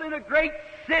 I was in a great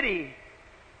city,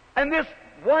 and this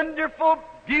wonderful,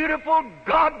 beautiful,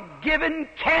 God-given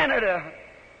Canada.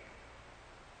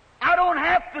 I don't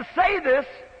have to say this,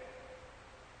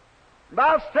 but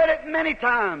I've said it many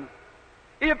times.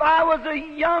 If I was a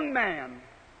young man,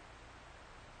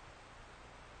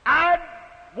 I'd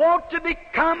want to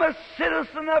become a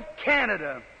citizen of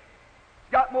Canada.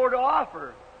 It's got more to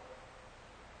offer.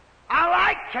 I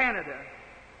like Canada.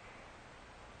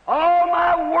 All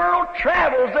my world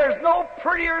travels, there's no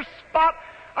prettier spot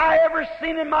I ever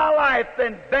seen in my life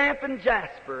than Banff and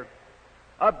Jasper.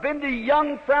 I've been to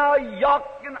Jungfrau,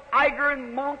 Joch, and Eiger,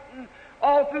 and Monten,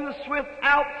 all through the Swiss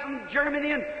Alps and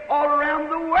Germany and all around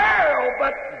the world.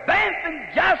 But Banff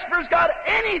and Jasper's got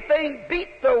anything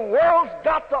beat the world's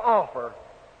got to offer.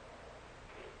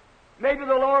 Maybe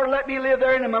the Lord will let me live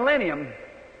there in the millennium.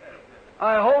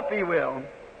 I hope He will.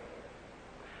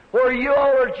 Where you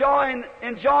all are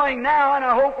enjoying now, and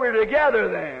I hope we're together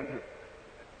then.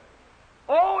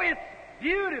 Oh, it's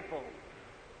beautiful.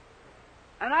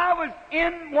 And I was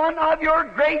in one of your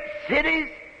great cities,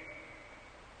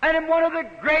 and in one of the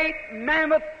great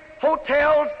mammoth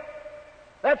hotels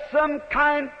that some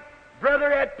kind brother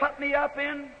had put me up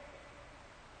in.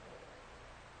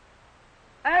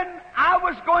 And I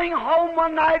was going home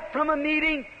one night from a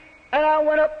meeting, and I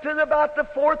went up to about the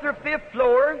 4th or 5th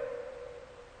floor,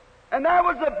 and there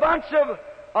was a bunch of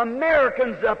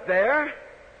Americans up there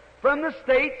from the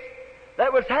States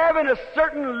that was having a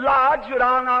certain lodge that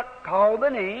I'll not call the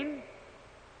name,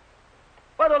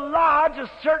 but a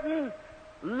certain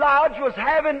lodge was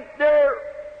having their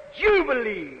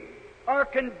jubilee or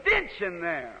convention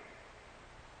there.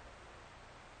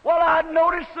 Well, I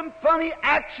noticed some funny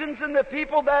actions in the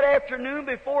people that afternoon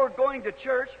before going to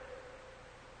church,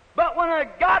 but when I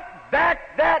got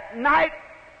back that night,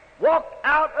 walked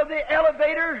out of the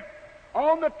elevator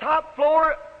on the top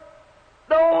floor,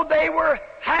 though they were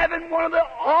having one of the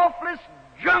awfulest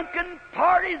drunken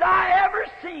parties I ever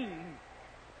seen.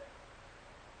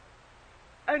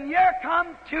 And here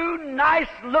come two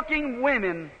nice-looking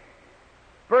women,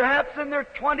 perhaps in their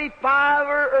 25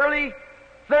 or early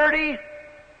 30,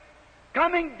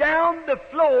 coming down the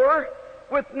floor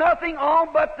with nothing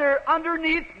on but their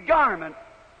underneath garment.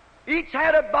 Each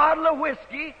had a bottle of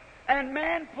whiskey, and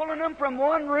man pulling them from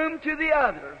one room to the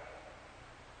other.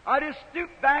 I just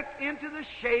stooped back into the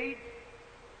shade,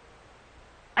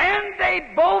 and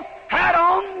they both had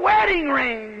on wedding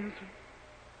rings.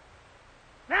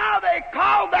 Now they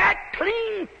call that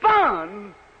clean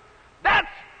fun.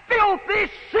 That's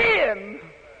filthy sin. Amen.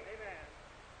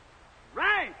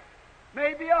 Right.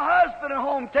 Maybe a husband at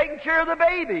home taking care of the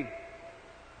baby,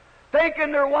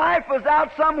 thinking their wife was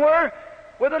out somewhere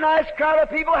with a nice crowd of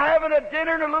people having a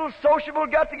dinner and a little sociable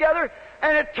get-together,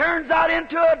 and it turns out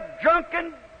into a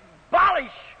drunken bolish.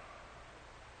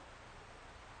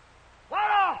 What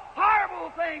a horrible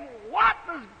thing. What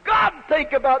does God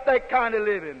think about that kind of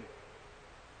living?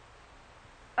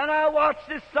 And I watched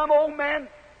this some old man,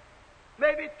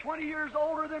 maybe 20 years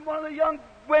older than one of the young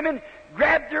women,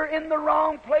 grabbed her in the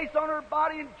wrong place on her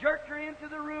body and jerked her into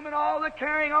the room and all the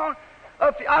carrying on.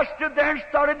 I stood there and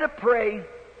started to pray.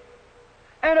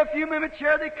 And a few minutes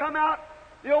here they come out.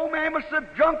 The old man was so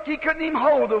drunk he couldn't even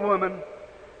hold the woman.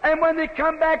 And when they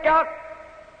come back out,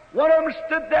 one of them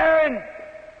stood there and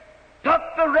took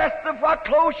the rest of what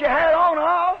clothes she had on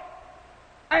off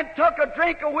and took a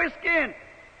drink of whiskey and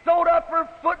throwed up her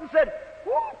foot and said,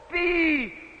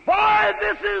 "Whoopee! Boy,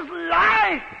 this is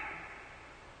life!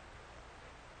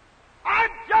 I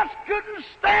just couldn't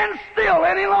stand still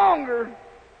any longer."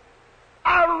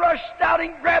 I rushed out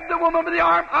and grabbed the woman by the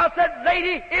arm. I said,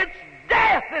 "Lady, it's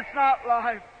death, it's not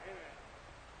life."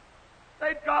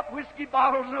 They dropped whiskey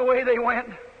bottles and away they went.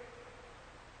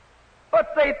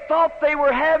 But they thought they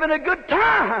were having a good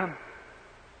time.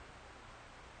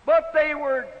 But they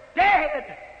were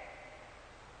dead.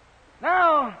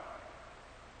 Now,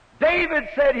 David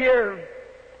said here,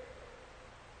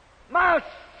 "My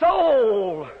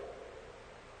soul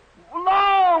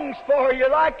longs for you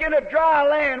like in a dry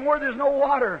land where there's no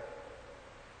water."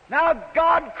 Now,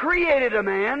 God created a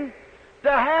man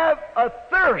to have a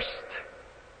thirst.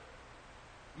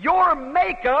 Your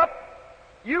makeup,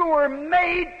 you were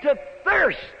made to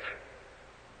thirst.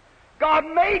 God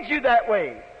made you that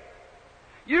way.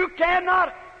 You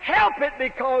cannot help it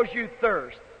because you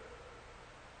thirst.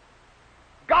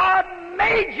 God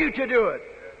made you to do it.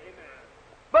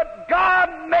 But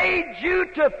God made you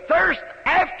to thirst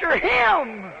after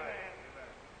Him.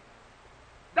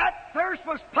 That thirst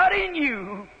was put in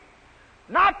you,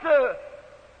 not to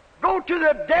go to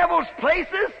the devil's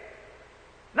places,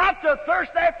 not to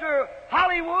thirst after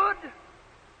Hollywood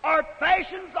or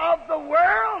fashions of the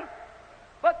world,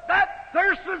 but that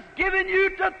thirst was given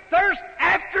you to thirst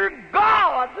after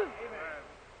God. Amen.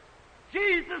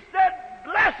 Jesus said,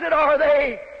 "Blessed are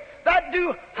they that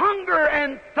do hunger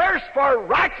and thirst for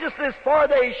righteousness, for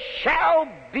they shall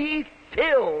be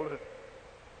filled."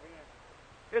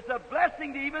 It's a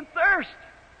blessing to even thirst.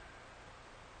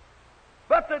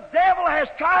 But the devil has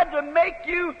tried to make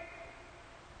you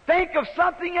think of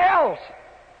something else.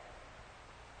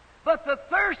 But the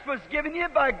thirst was given you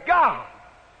by God.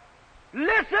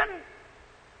 Listen,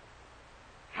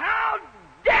 how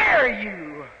dare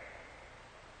you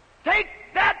take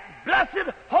that blessed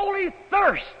holy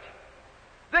thirst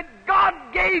that God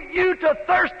gave you to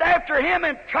thirst after Him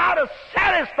and try to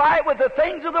satisfy it with the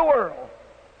things of the world,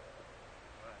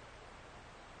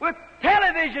 with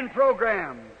television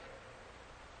programs,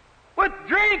 with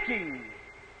drinking,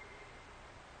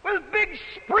 with big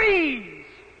sprees.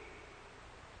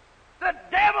 The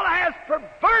devil has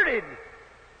perverted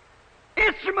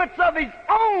instruments of his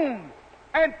own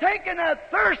and taken a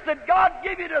thirst that God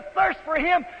gave you to thirst for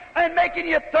Him and making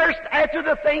you thirst after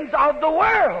the things of the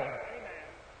world.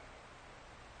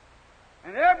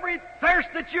 And every thirst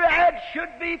that you had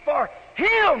should be for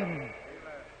Him. Amen.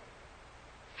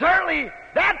 Certainly,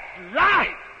 that's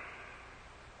life.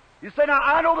 You say, "Now,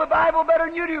 I know the Bible better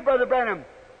than you do, Brother Branham."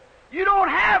 You don't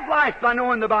have life by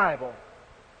knowing the Bible.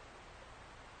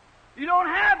 You don't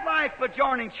have life by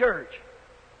joining church.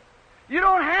 You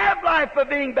don't have life by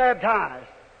being baptized.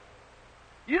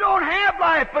 You don't have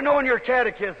life by knowing your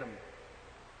catechism.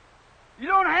 You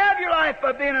don't have your life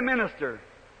by being a minister.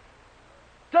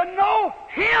 To know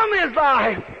Him is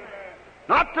life.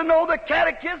 Not to know the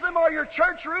catechism or your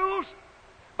church rules,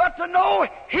 but to know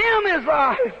Him is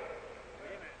life.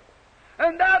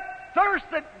 And that thirst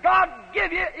that God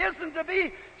give you isn't to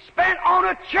be spent on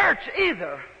a church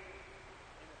either.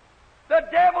 The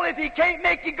devil, if he can't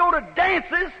make you go to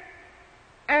dances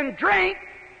and drink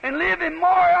and live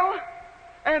immoral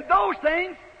and those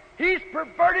things, he's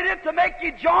perverted it to make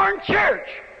you join church.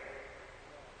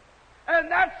 And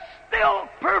that's still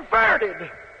perverted,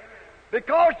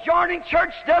 because joining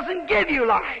church doesn't give you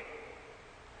life.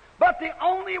 But the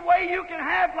only way you can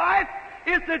have life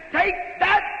is to take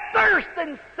that thirst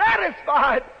and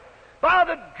satisfy it by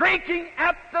the drinking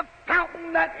at the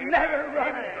fountain that never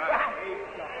runs dry.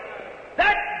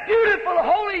 That beautiful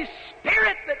Holy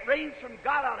Spirit that rains from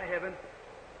God out of heaven,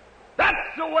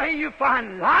 that's the way you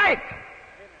find life,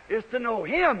 is to know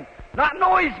Him. Not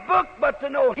know His book, but to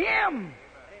know Him.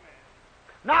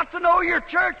 Not to know your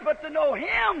church, but to know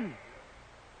Him.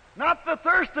 Not the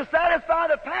thirst to satisfy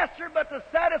the pastor, but to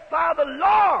satisfy the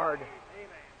Lord.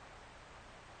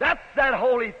 That's that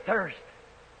holy thirst.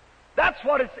 That's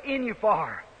what it's in you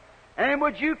for. And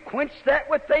would you quench that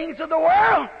with things of the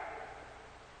world?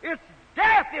 It's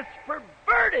death. It's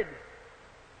perverted.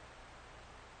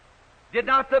 Did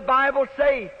not the Bible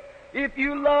say, if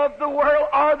you love the world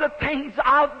or the things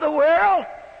of the world,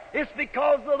 it's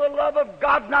because the love of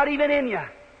God's not even in you.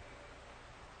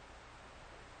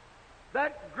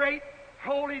 That great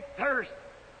holy thirst.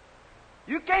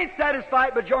 You can't satisfy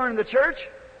it by joining the church.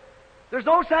 There's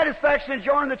no satisfaction in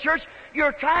joining the church.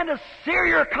 You're trying to sear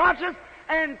your conscience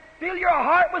and fill your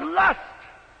heart with lust.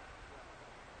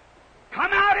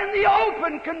 Come out in the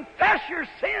open, confess your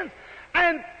sins,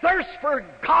 and thirst for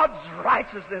God's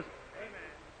righteousness.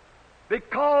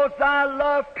 Because thy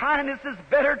love kindness is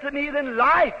better to me than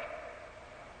life,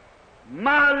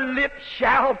 my lips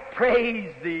shall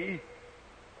praise thee.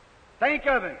 Think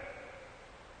of it.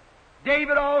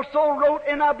 David also wrote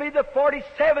in, I believe, the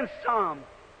 47th Psalm,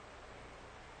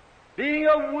 being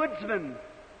a woodsman,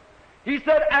 he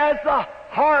said, as the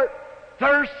hart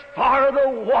thirsts for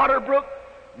the water brook,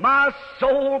 my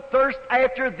soul thirsts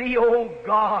after thee, O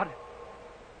God.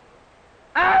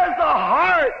 As the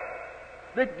hart,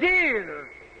 the deer,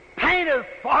 panteth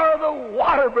for the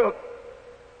water brook,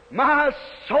 my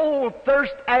soul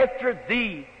thirsts after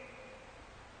thee.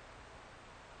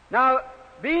 Now,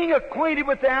 being acquainted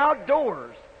with the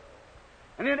outdoors,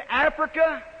 and in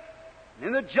Africa, and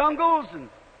in the jungles, and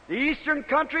the eastern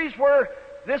countries where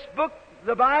this book,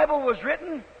 the Bible, was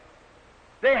written,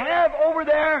 they have over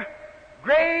there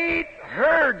great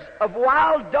herds of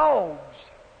wild dogs,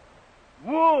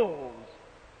 wolves.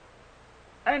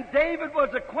 And David was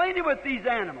acquainted with these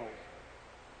animals.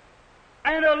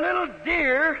 And a little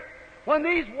deer, when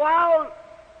these wild,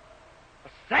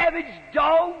 savage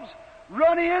dogs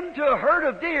run into a herd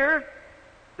of deer,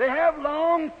 they have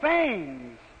long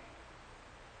fangs.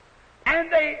 And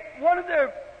one of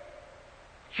their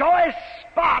choice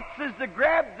spots is to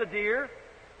grab the deer,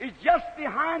 is just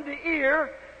behind the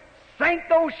ear, sink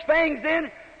those fangs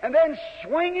in, and then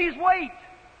swing his weight.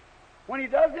 When he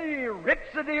does it, he rips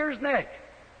the deer's neck.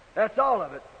 That's all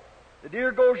of it. The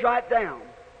deer goes right down.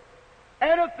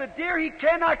 And if the deer, he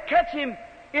cannot catch him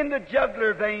in the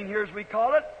jugular vein here, as we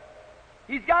call it,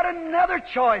 he's got another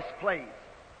choice place.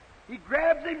 He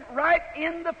grabs him right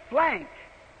in the flank.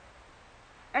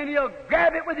 And he'll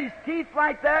grab it with his teeth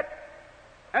like that.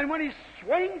 And when he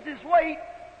swings his weight,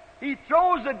 he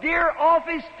throws the deer off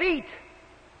his feet.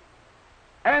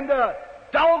 And the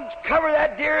dogs cover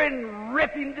that deer and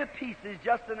rip him to pieces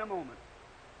just in a moment.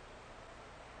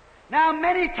 Now,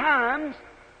 many times,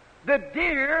 the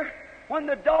deer, when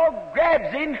the dog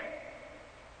grabs him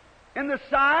in the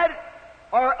side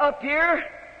or up here,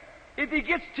 if he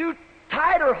gets too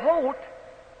tight or hold,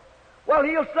 well,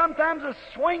 he'll sometimes, the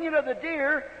swinging of the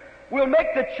deer will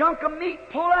make the chunk of meat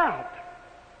pull out.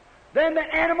 Then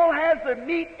the animal has the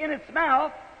meat in its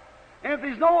mouth, and if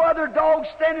there's no other dog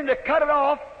standing to cut it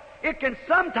off, it can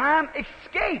sometime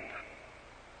escape.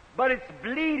 But it's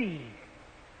bleeding.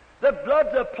 The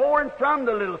blood's pouring from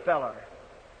the little feller.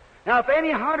 Now, if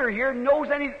any hunter here knows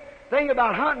anything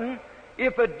about hunting,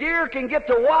 if a deer can get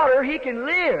to water, he can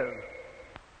live.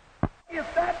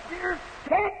 If that deer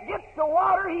can't get to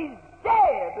water, he's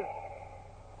dead.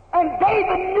 And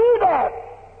David knew that.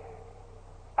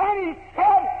 And he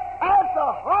said, as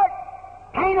the hart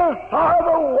panteth for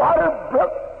the water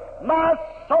brook, my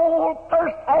soul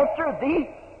thirsts after thee.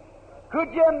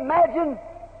 Could you imagine?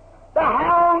 The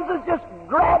hounds has just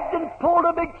grabbed and pulled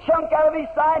a big chunk out of his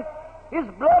side. His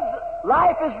blood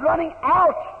life is running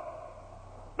out.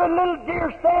 The little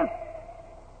deer stands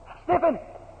sniffing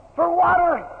for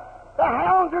water. The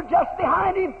hounds are just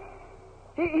behind him.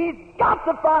 He's got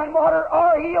to find water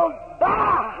or he'll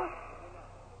die.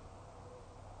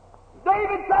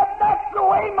 David said, that's the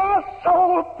way my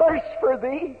soul thirsts for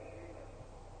thee.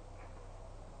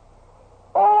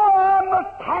 Oh, I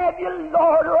must have you,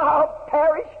 Lord, or I'll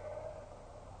perish.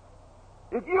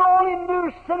 If you only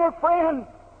knew, sinner friend,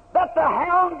 that the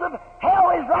hounds of hell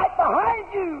is right behind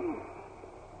you,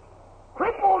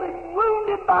 crippled and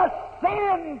wounded by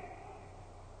sin,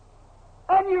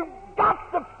 and you've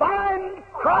got to find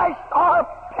Christ or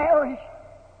perish.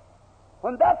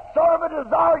 When that sort of a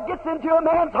desire gets into a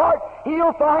man's heart,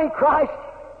 he'll find Christ.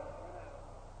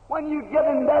 When you get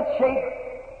in that shape,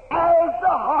 as the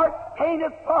hart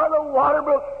panteth for the water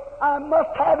brook, I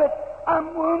must have it.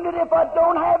 I'm wounded. If I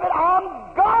don't have it,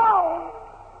 I'm gone.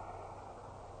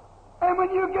 And when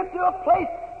you get to a place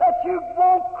that you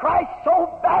want Christ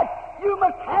so bad, you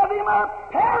must have Him or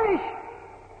perish.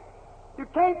 You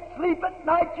can't sleep at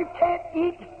night. You can't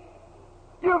eat.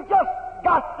 You've just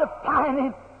got to find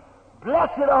Him.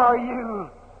 Blessed are you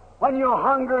when you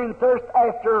hunger and thirst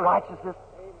after righteousness.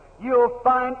 You'll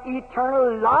find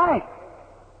eternal life.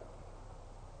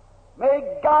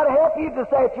 May God help you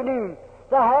this afternoon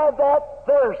to have that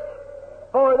thirst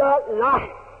for that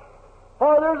life.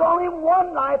 For there's only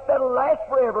one life that'll last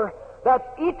forever. That's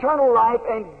eternal life,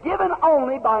 and given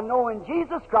only by knowing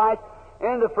Jesus Christ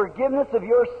and the forgiveness of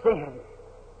your sins.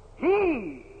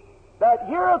 He that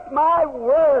heareth my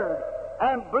word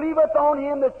and believeth on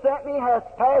Him that sent me has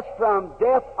passed from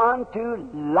death unto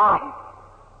life,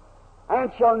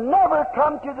 and shall never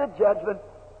come to the judgment.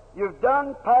 You've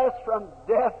done passed from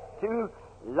death to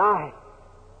life.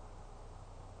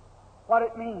 What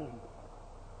it means.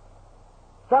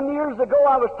 Some years ago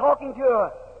I was talking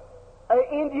to an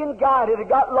Indian guide that had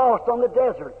got lost on the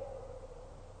desert.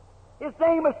 His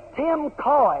name was Tim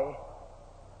Coy,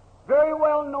 very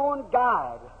well-known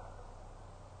guide.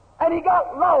 And he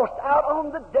got lost out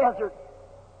on the desert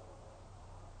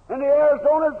in the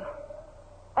Arizonas,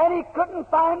 and he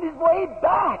couldn't find his way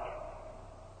back.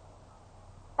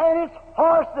 And his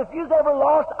horse, if you've ever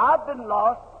lost, I've been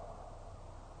lost,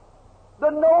 the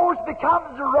nose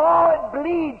becomes raw, it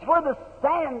bleeds where the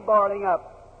sand boiling up.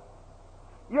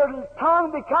 Your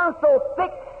tongue becomes so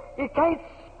thick you can't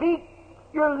speak.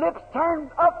 Your lips turn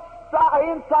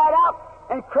inside out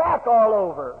and crack all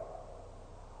over.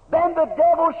 Then the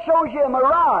devil shows you a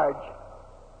mirage.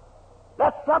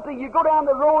 That's something, you go down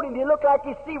the road and you look like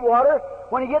you see water.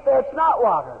 When you get there, it's not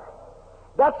water.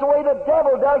 That's the way the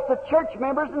devil does to church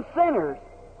members and sinners.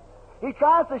 He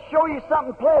tries to show you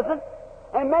something pleasant,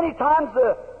 and many times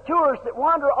the tourists that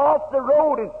wander off the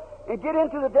road and get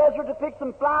into the desert to pick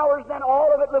some flowers, then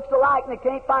all of it looks alike and they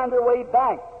can't find their way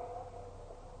back.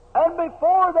 And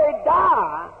before they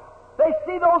die, they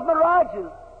see those mirages,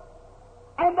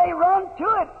 and they run to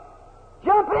it,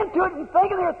 jump into it, and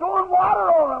thinking they're throwing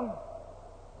water on them.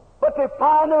 But they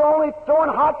find they're only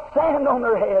throwing hot sand on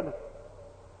their head.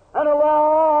 And a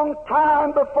long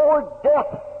time before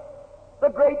death, the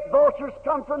great vultures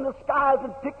come from the skies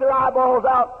and pick their eyeballs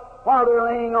out while they're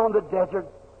laying on the desert.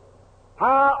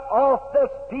 How oft does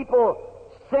people,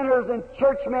 sinners and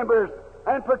church members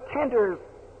and pretenders,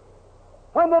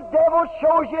 when the devil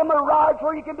shows you a mirage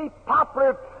where you can be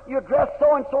popular, you dress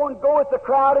so-and-so and go with the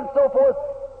crowd and so forth,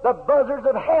 the buzzards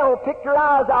of hell pick your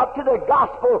eyes out to the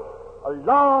gospel a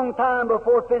long time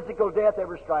before physical death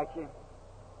ever strikes you.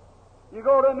 You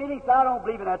go to a meeting and say, I don't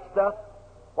believe in that stuff.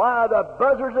 Why, the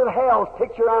buzzards of hell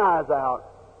pick your eyes out.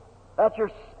 That's your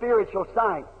spiritual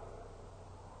sight.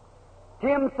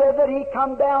 Tim said that he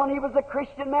come down, he was a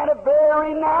Christian man, a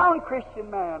very renowned Christian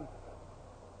man.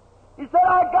 He said,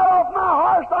 I got off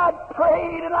my horse,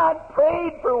 I'd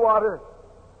prayed for water.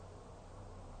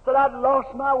 Said I'd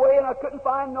lost my way and I couldn't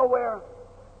find nowhere.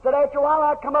 Said after a while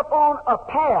I'd come up on a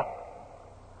path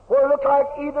where it looked like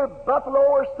either buffalo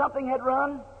or something had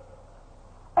run.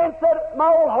 And said, my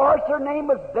old horse, her name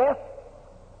was Bess.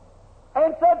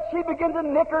 And said she began to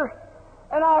nicker.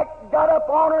 And I got up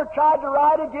on her, tried to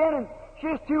ride again, and she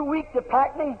was too weak to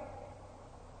pack me.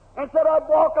 And said I'd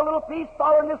walk a little piece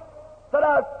following this. Said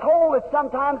I was told that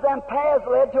sometimes them paths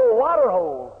led to a water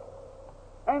hole.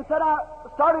 And said I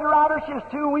started to ride her, she was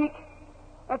too weak.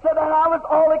 And said then I was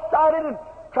all excited and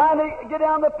trying to get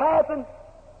down the path, and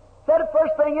said the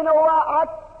first thing you know, I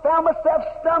found myself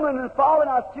stumbling and falling.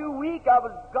 I was too weak. I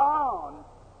was gone.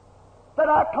 Said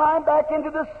I climbed back into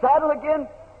the saddle again,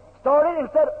 started, and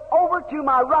said over to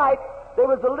my right there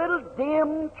was a little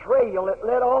dim trail that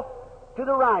led off to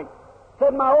the right.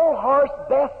 Said my old horse,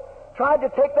 Bess, tried to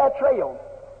take that trail.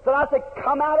 Said I said,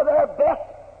 come out of there, Bess.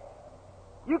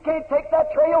 You can't take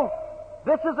that trail.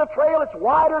 This is a trail. It's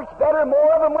wider. It's better.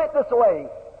 More of them went this way.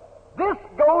 This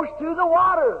goes to the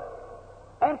water.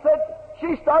 And said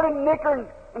she started nickering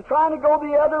and trying to go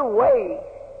the other way.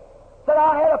 Said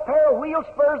I had a pair of wheel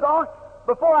spurs on.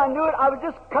 Before I knew it, I was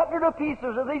just cutting her to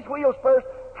pieces with these wheel spurs,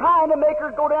 trying to make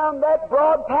her go down that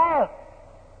broad path.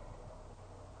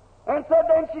 And said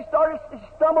then she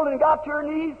stumbled and got to her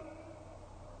knees.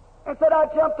 And said I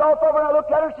jumped off over and I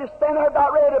looked at her. She was standing there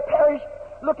about ready to perish,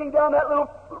 looking down that little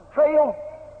trail,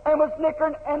 and was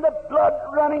nickering, and the blood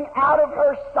running out of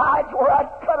her sides where I'd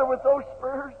cut her with those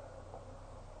spurs.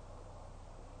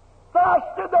 So I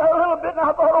stood there a little bit and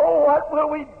I thought, oh, what will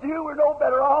we do? We're no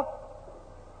better off.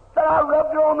 So I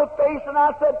rubbed her on the face and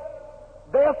I said,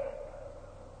 Bess,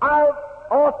 I've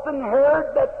often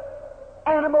heard that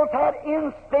animals had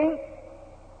instinct,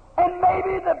 and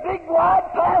maybe the big wide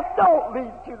path don't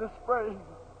lead to the spring.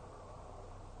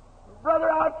 Brother,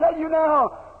 I'll tell you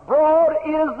now, broad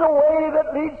is the way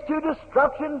that leads to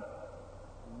destruction.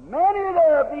 Many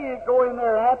there be going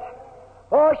thereat.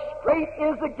 For straight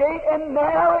is the gate, and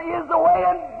narrow is the way,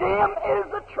 and dim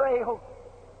is the trail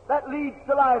that leads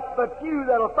to life, but few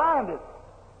that'll find it.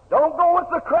 Don't go with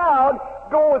the crowd,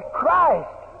 go with Christ.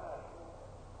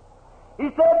 He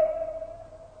said,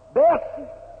 Bess,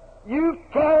 you've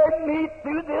carried me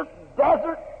through this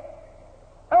desert,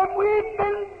 and we've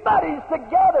been buddies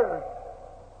together,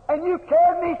 and you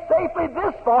carried me safely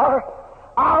this far.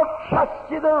 I'll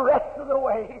trust you the rest of the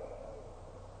way.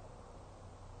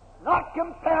 Not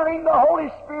comparing the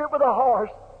Holy Spirit with a horse.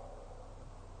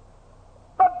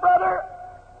 But, brother,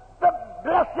 the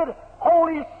blessed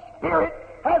Holy Spirit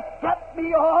has kept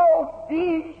me all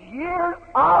these years.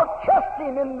 I'll trust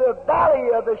Him in the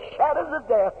valley of the shadows of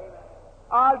death.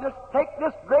 I'll just take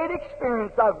this great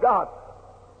experience I've got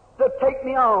to take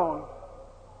me on.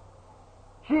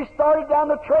 She started down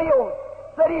the trail,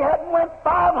 said he hadn't went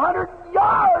 500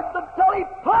 yards until he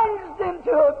plunged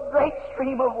into a great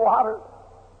stream of water.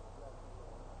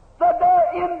 Said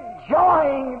they're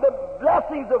enjoying the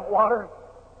blessings of water.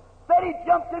 Said he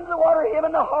jumped into the water, him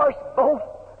and the horse both,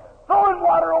 throwing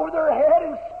water over their head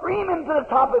and screaming to the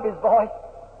top of his voice.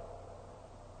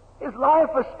 His life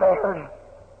was spared.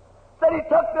 Said he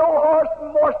took the old horse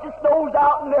and washed its nose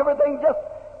out and everything.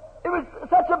 It was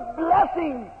such a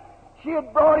blessing. She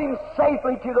had brought him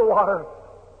safely to the water.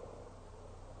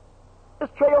 This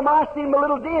trail might seem a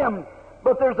little dim,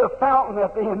 but there's a fountain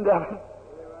at the end of it,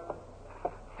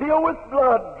 filled with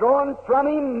blood drawn from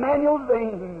Emmanuel's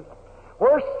veins,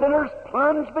 where sinners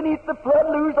plunge beneath the flood,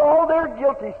 lose all their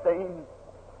guilty stains.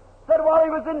 Said while he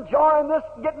was enjoying this,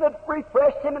 getting it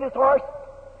refreshed, him and his horse,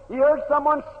 he heard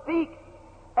someone speak,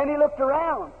 and he looked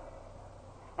around.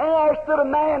 And there stood a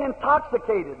man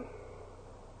intoxicated.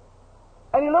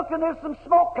 And he looked, and there's some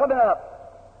smoke coming up.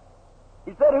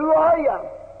 He said, "Who are you?"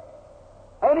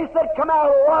 And he said, "Come out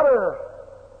of the water."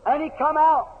 And he come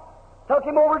out, took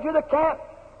him over to the camp.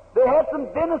 They had some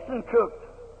venison cooked.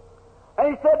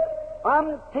 And he said,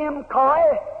 "I'm Tim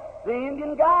Coy, the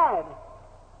Indian guide.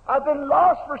 I've been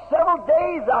lost for several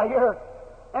days out here,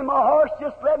 and my horse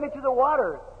just led me to the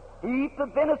water." He ate the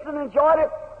venison, enjoyed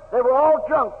it. They were all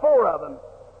drunk, 4 of them.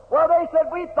 Well, they said,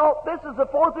 "We thought this is the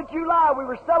 4th of July. We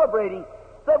were celebrating."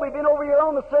 Said, "We've been over here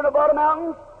on the Cernavodă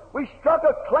Mountains. We struck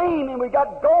a claim, and we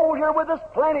got gold here with us,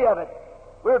 plenty of it.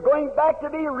 We're going back to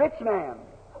be a rich man."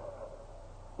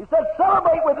 He said,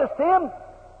 "Celebrate with us, Tim.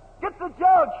 Get the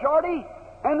jug, Shorty."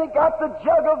 And they got the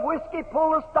jug of whiskey,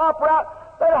 pulled the stopper out.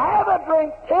 Said, "Have a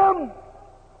drink, Tim."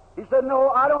 He said, "No,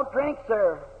 I don't drink,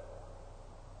 sir."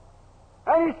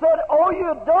 And he said, "Oh,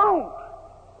 you don't?"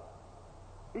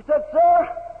 He said, "Sir,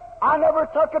 I never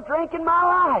took a drink in my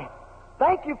life.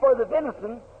 Thank you for the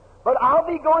venison, but I'll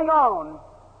be going on."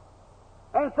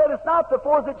 And he said, "It's not the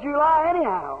 4th of July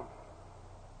anyhow."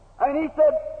 And he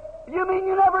said, "You mean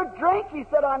you never drink?" He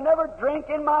said, "I never drink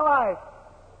in my life."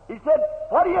 He said,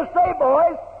 "What do you say,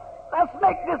 boys? Let's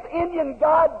make this Indian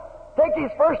god take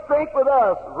his first drink with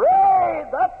us." Ray!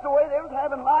 That's the way they was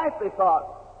having life, they thought.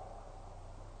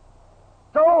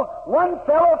 So one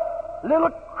fellow,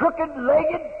 little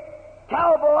crooked-legged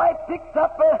cowboy, picked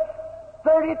up a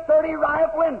 .30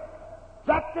 rifle and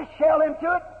jacked a shell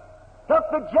into it, took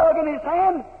the jug in his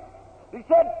hand. He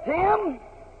said, "Tim,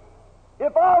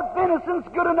 if our venison's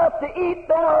good enough to eat,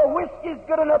 then our whiskey's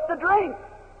good enough to drink."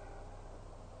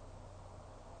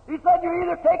 He said, "You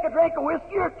either take a drink of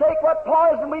whiskey or take what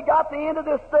poison we got the end of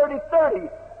this 30.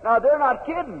 Now, they're not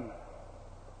kidding.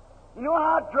 You know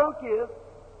how drunk he is.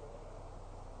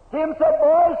 Tim said,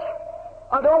 "Boys,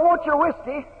 I don't want your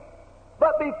whiskey,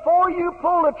 but before you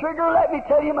pull the trigger, let me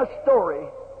tell you my story."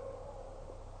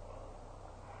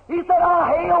 He said,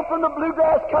 "I hail from the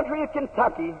bluegrass country of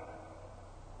Kentucky."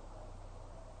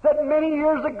 Said many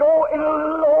years ago in a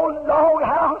little old log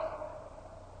house,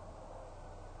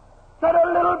 said a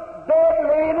little bed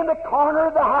laying in the corner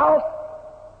of the house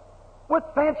with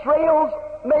fence rails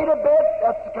made a bed.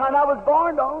 That's the kind I was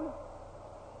born on.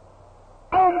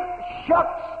 And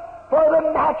shucks for the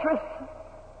mattress.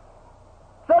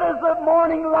 Said as the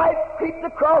morning light creeped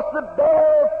across the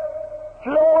bare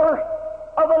floor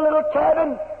of a little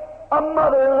cabin, a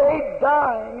mother lay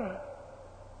dying.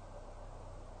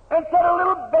 And said a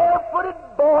little barefooted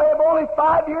boy of only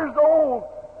 5 years old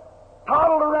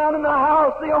toddled around in the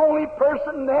house, the only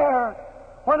person there,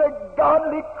 when a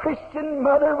godly Christian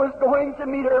mother was going to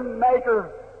meet her Maker.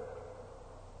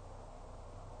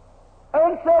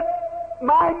 And said,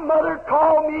 my mother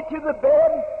called me to the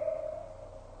bed,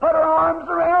 put her arms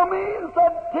around me, and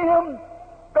said, "Tim,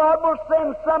 God will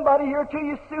send somebody here to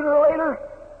you sooner or later.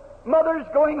 Mother's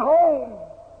going home.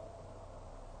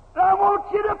 And I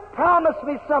want you to promise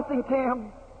me something,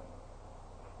 Tim.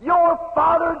 Your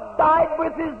father died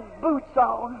with his boots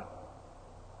on.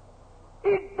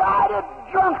 He died a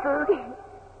drunkard.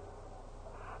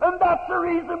 And that's the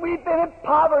reason we've been in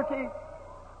poverty.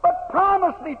 But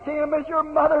promise me, Tim, as your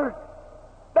mother,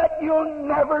 that you'll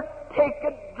never take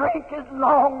a drink as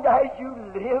long as you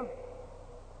live."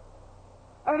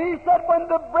 And he said, when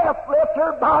the breath left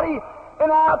her body,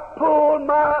 and I pulled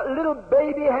my little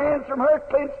baby hands from her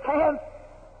clenched hands,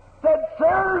 said,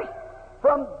 "Sirs,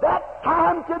 from that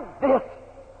time to this,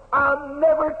 I've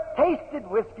never tasted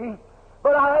whiskey,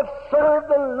 but I have served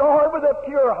the Lord with a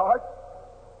pure heart.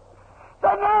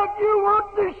 So now if you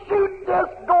want to shoot,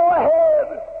 just go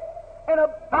ahead." And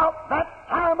about that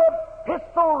time a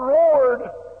pistol roared,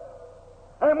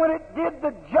 And when it did,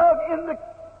 the jug in the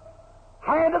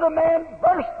hand of the man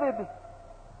bursted.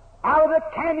 Out of the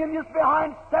canyon just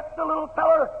behind stepped the little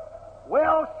feller,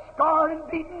 well scarred and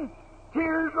beaten,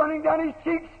 tears running down his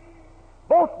cheeks,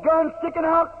 both guns sticking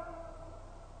out.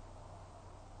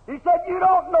 He said, "You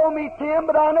don't know me, Tim,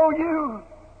 but I know you."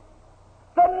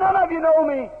 Said, "None of you know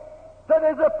me." Said,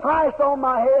 "There's a price on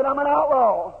my head. I'm an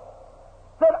outlaw."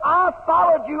 Said, "I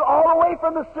followed you all the way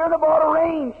from the Sierra Nevada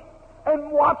range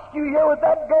and watched you here with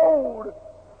that gold.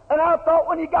 And I thought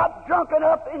when you got drunk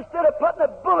enough, instead of putting a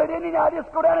bullet in you, I'd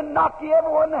just go down and knock you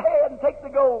everywhere in the head and take the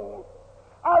gold.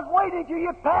 I was waiting till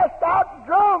you passed out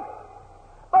drunk.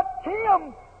 But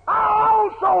Tim, I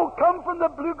also come from the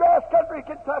bluegrass country,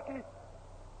 Kentucky.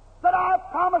 Said, I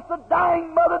promised the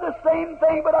dying mother the same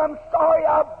thing, but I'm sorry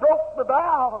I broke the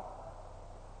vow.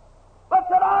 But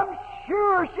said, I'm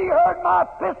sure she heard my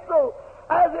pistol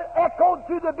as it echoed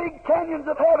through the big canyons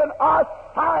of heaven. I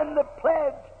signed the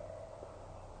pledge.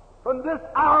 From this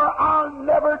hour, I'll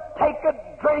never take a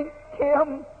drink,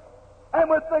 Tim." And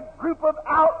with the group of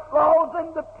outlaws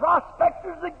and the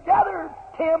prospectors together,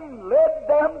 Tim led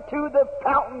them to the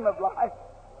fountain of life.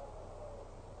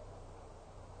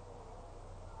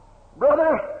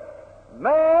 Brother,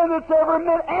 man that's ever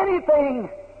meant anything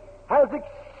has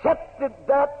accepted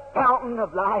that fountain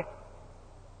of life.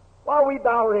 While we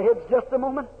bow our heads just a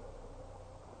moment,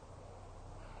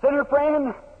 sinner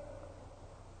friend,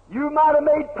 you might have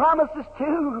made promises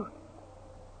too.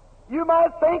 You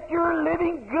might think you're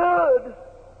living good,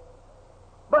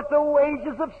 but the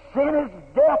wages of sin is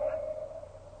death.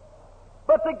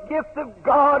 But the gift of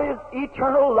God is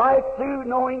eternal life through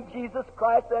knowing Jesus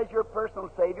Christ as your personal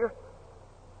Savior.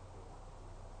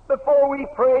 Before we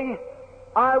pray,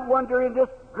 I wonder in this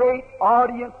great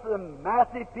audience of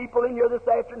massive people in here this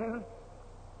afternoon,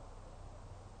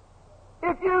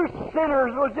 if you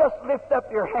sinners will just lift up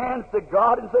your hands to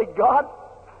God and say, "God,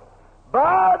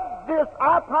 by this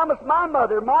I promise my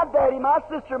mother, my daddy, my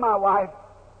sister, my wife,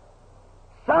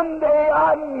 someday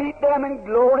I meet them in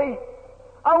glory.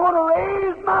 I want to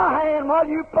raise my hand while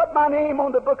you put my name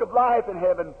on the book of life in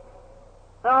heaven.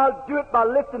 And I'll do it by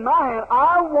lifting my hand.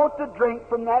 I want to drink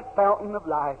from that fountain of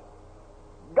life."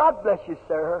 God bless you,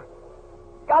 sir.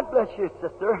 God bless you,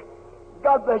 sister.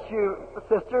 God bless you,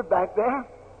 sister, back there.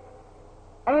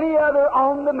 Any other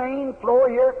on the main floor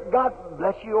here? God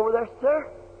bless you over there, sir.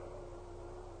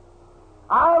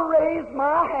 I'll raise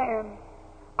my hand.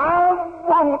 I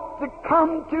want to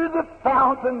come to the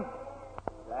fountain.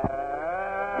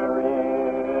 There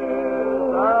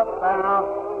is a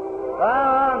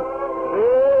fountain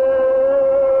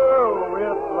filled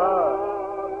with blood.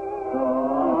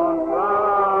 Drawn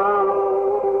from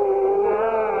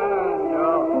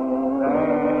Emmanuel's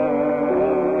veins,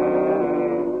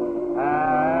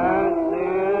 and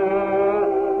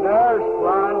sinners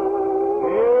plunge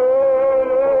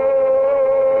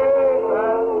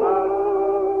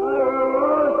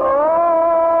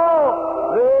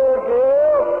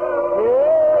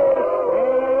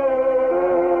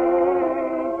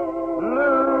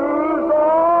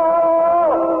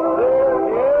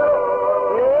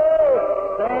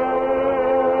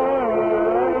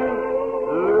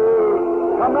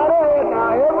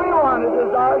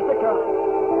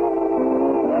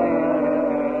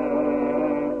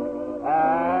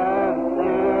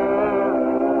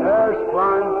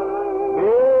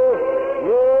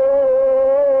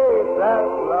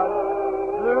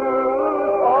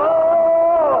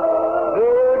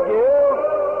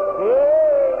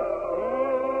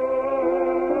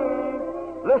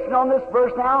on this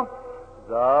verse now.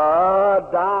 The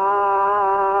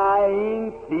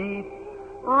dying thief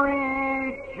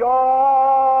rejoiced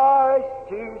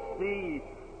to see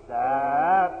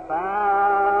that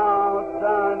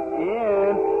fountain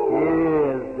in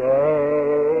his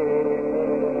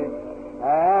day,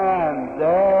 and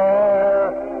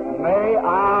there may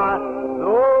I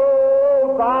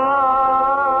go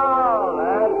by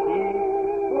as he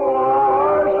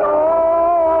wash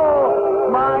all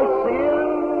my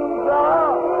sins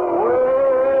away,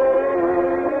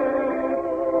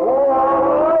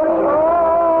 wash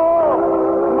all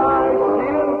my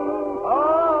sins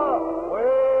away,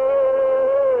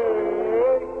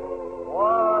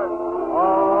 wash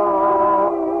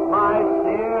all my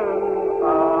sins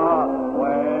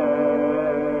away,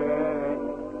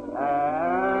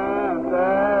 and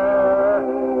there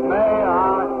may I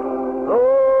go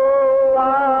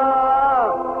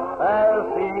out as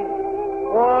he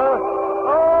wash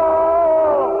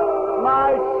all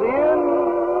my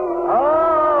sins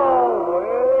away.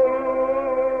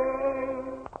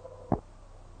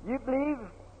 You believe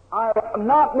I'm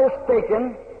not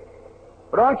mistaken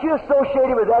But aren't you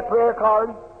associated with that prayer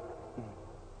card?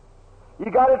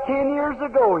 You got it 10 years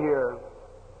ago here.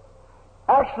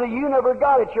 Actually, you never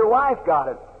got it. Your wife got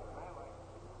it.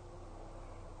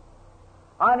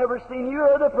 I never seen you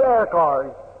or the prayer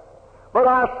card. But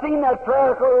I've seen that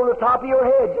prayer card on the top of your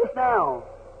head just now.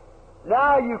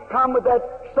 Now you've come with that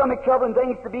stomach trouble and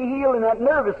things to be healed in that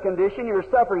nervous condition you're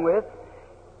suffering with.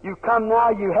 You've come now,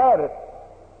 you have it.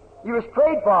 You was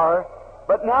prayed for,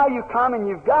 but now you come and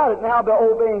you've got it now by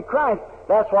obeying Christ.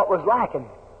 That's what was lacking.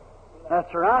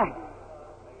 That's right.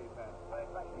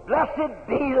 Blessed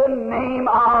be the name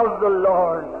of the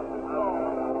Lord.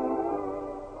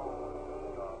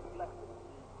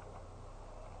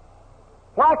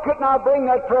 Why couldn't I bring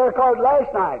that prayer card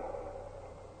last night?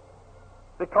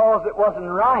 Because it wasn't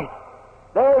right.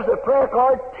 There's a prayer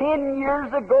card 10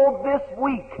 years ago this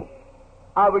week.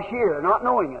 I was here, not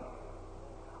knowing it.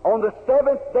 On the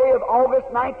 7th day of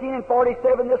August,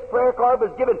 1947, this prayer card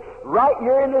was given right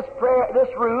here in this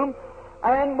room,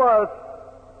 and was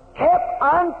kept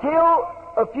until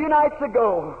a few nights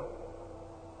ago.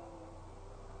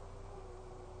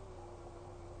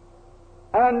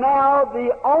 And now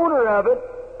the owner of it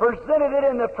presented it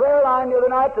in the prayer line the other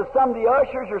night to some of the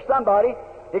ushers or somebody.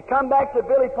 It come back to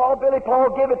Billy Paul. Billy Paul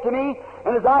gave it to me,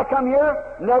 and as I come here,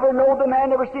 never knowed the man,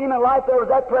 never seen him in life, there was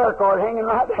that prayer card hanging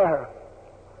right there.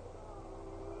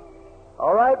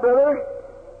 All right, brother,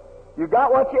 you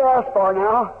got what you asked for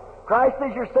now. Christ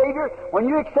is your Savior. When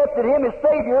you accepted Him as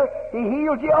Savior, He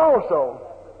healed you also.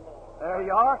 There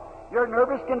you are. Your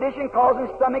nervous condition causing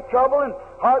stomach trouble and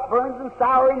heartburns and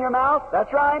sour in your mouth.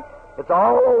 That's right. It's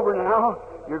all over now.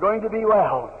 You're going to be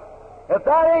well. If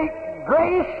that ain't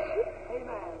grace,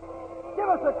 amen. Give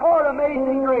us a chord,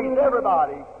 Amazing Grace,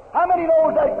 everybody. How many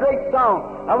knows that great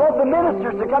song? I want the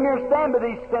ministers to come here and stand with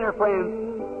these sinner friends.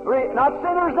 Not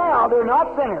sinners now. They're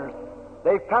not sinners.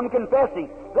 They've come confessing.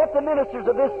 Let the ministers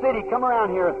of this city come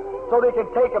around here so they can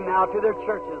take them now to their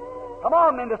churches. Come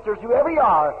on, ministers, whoever you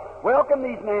are. Welcome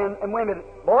these men and women,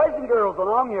 boys and girls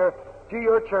along here to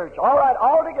your church. All right,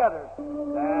 all together.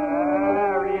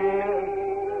 There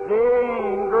is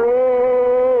in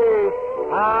grace,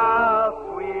 how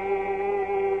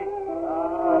sweet a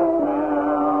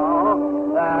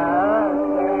sound that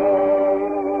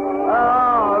saved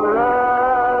a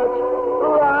wretch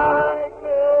like me.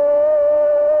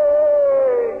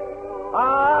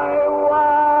 I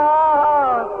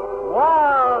once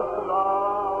was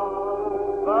lost,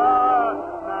 but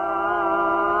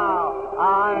now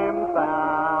I'm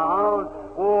found.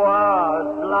 Was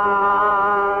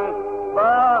blind,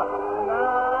 but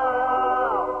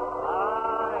now I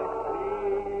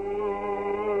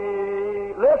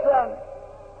see. Listen.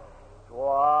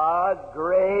 'Twas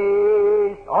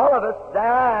grace, all of us,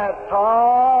 that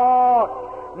taught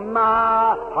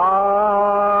my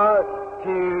heart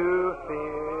to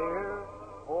fear.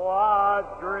 'Twas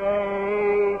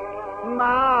grace,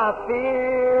 my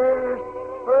fears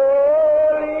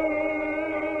relieved.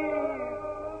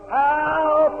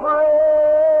 How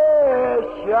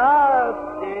precious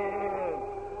did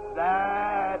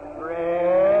that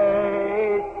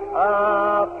grace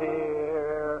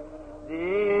appear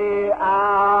the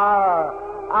hour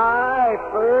I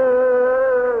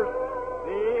first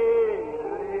believed.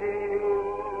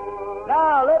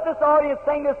 Now let this audience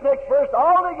sing this next verse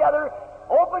all together.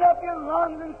 Open up your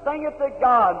lungs and sing it to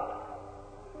God.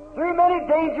 Through many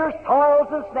dangers, toils,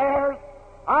 and snares,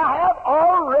 I have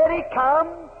already come.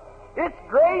 It's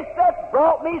grace that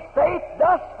brought me safe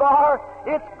thus far.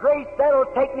 It's grace that'll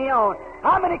take me on.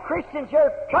 How many Christians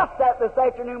here trust that this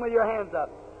afternoon with your hands up?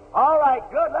 All right,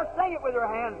 good. Let's sing it with your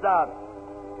hands up.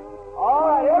 All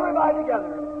right, everybody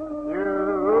together.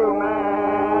 Through many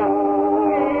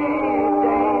dangers and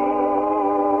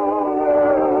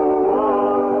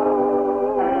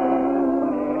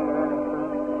snares,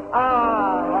 I have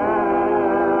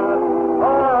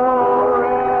already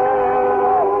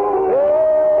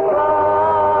come. 'Twas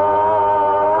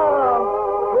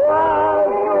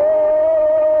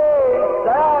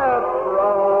grace that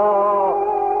brought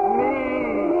me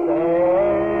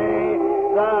safe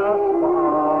thus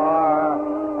far,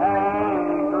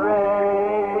 and grace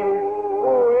will take me on.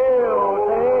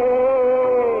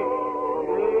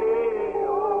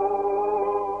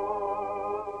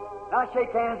 Now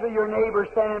shake hands with your neighbor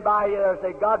standing by you there.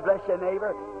 Say, God bless you,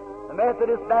 neighbor. The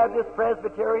Methodist, Baptist,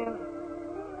 Presbyterians.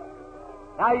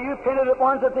 Now you penitent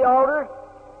ones at the altar,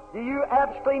 do you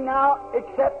absolutely now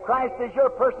accept Christ as your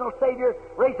personal Savior?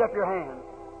 Raise up your hands.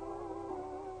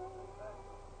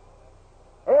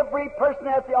 Every person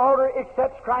at the altar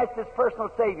accepts Christ as personal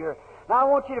Savior. Now I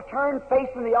want you to turn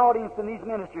facing the audience and these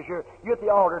ministers here. You at the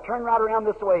altar, turn right around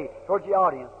this way towards the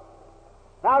audience.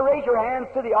 Now raise your hands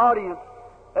to the audience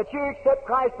that you accept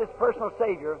Christ as personal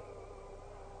Savior.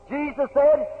 Jesus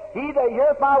said, "He that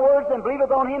heareth my words and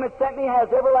believeth on Him that sent me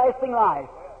has everlasting life."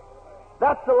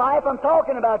 That's the life I'm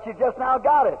talking about. You just now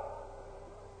got it.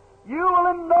 You will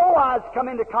in no wise come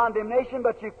into condemnation,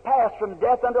 but you pass from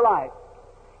death unto life.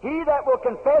 He that will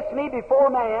confess me before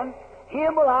man,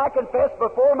 him will I confess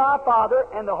before my Father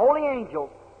and the holy angels.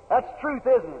 That's truth,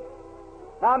 isn't it?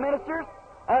 Now, ministers,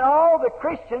 and all the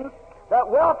Christians that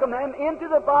welcome them into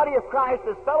the body of Christ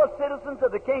as fellow citizens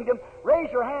of the kingdom,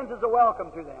 raise your hands as a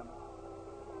welcome to them.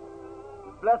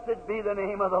 Blessed be the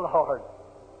name of the Lord.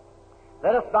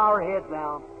 Let us bow our heads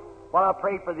now while I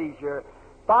pray for these here.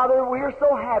 Father, we are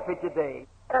so happy today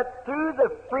that through the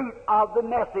fruit of the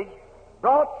message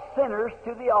brought sinners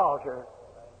to the altar,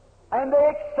 and they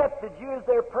accepted you as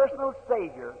their personal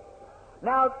Savior.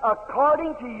 Now,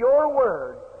 according to your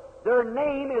word, their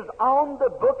name is on the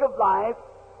book of life,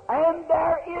 and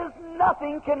there is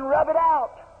nothing can rub it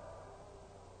out.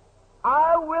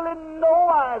 I will in no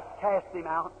wise cast him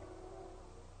out.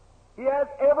 He has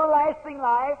everlasting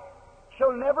life,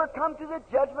 shall never come to the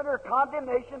judgment or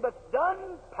condemnation, but done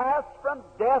pass from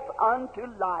death unto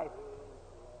life.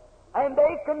 And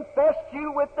they confessed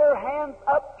you with their hands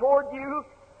up toward you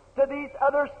to these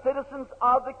other citizens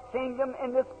of the kingdom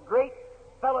in this great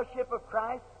fellowship of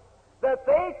Christ, that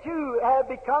they too have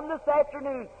become this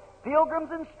afternoon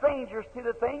pilgrims and strangers to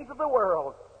the things of the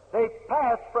world. They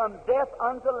pass from death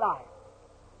unto life.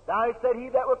 Thou hast said, "He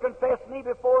that will confess me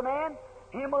before man,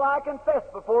 him will I confess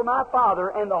before my Father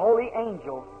and the holy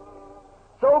angels."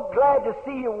 So glad to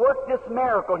see you work this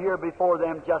miracle here before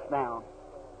them just now.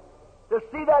 To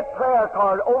see that prayer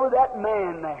card over that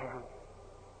man there.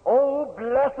 Oh,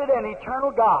 blessed and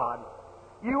eternal God,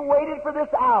 you waited for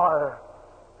this hour,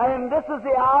 and this is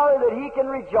the hour that he can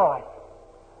rejoice.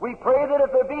 We pray that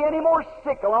if there be any more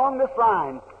sick along this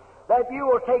line, that you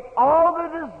will take all the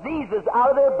diseases out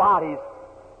of their bodies.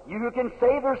 You who can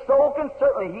save their soul can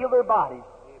certainly heal their bodies.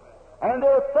 And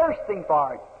they're thirsting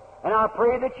for it. And I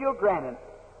pray that you'll grant it.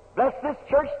 Bless this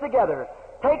church together.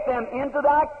 Take them into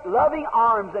thy loving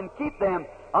arms and keep them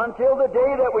until the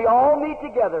day that we all meet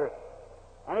together.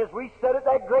 And as we sit at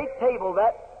that great table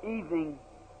that evening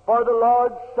for the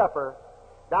Lord's Supper,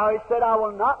 thou hast said, "I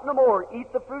will not no more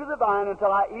eat the fruit of the vine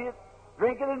until I eat it,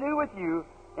 drink it anew with you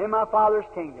in my Father's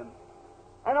kingdom."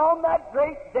 And on that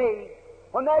great day,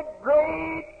 when that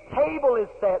great table is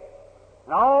set,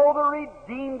 and all the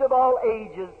redeemed of all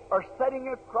ages are sitting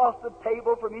across the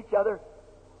table from each other,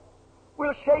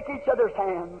 we'll shake each other's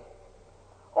hands.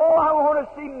 Oh, I want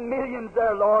to see millions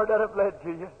there, Lord, that have led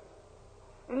to you.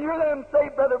 And hear them say,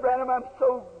 "Brother Branham, I'm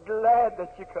so glad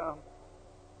that you come."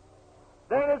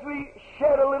 Then as we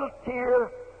shed a little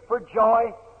tear for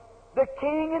joy, the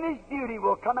King in His beauty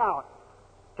will come out,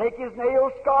 take His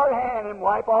nail-scarred hand and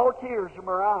wipe all tears from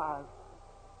our eyes.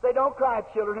 Say, "Don't cry,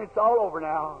 children, it's all over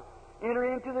now. Enter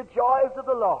into the joys of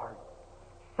the Lord.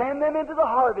 Send them into the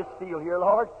harvest field here,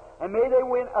 Lord, and may they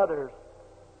win others.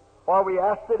 For we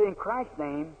ask it in Christ's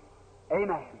name.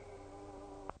 Amen."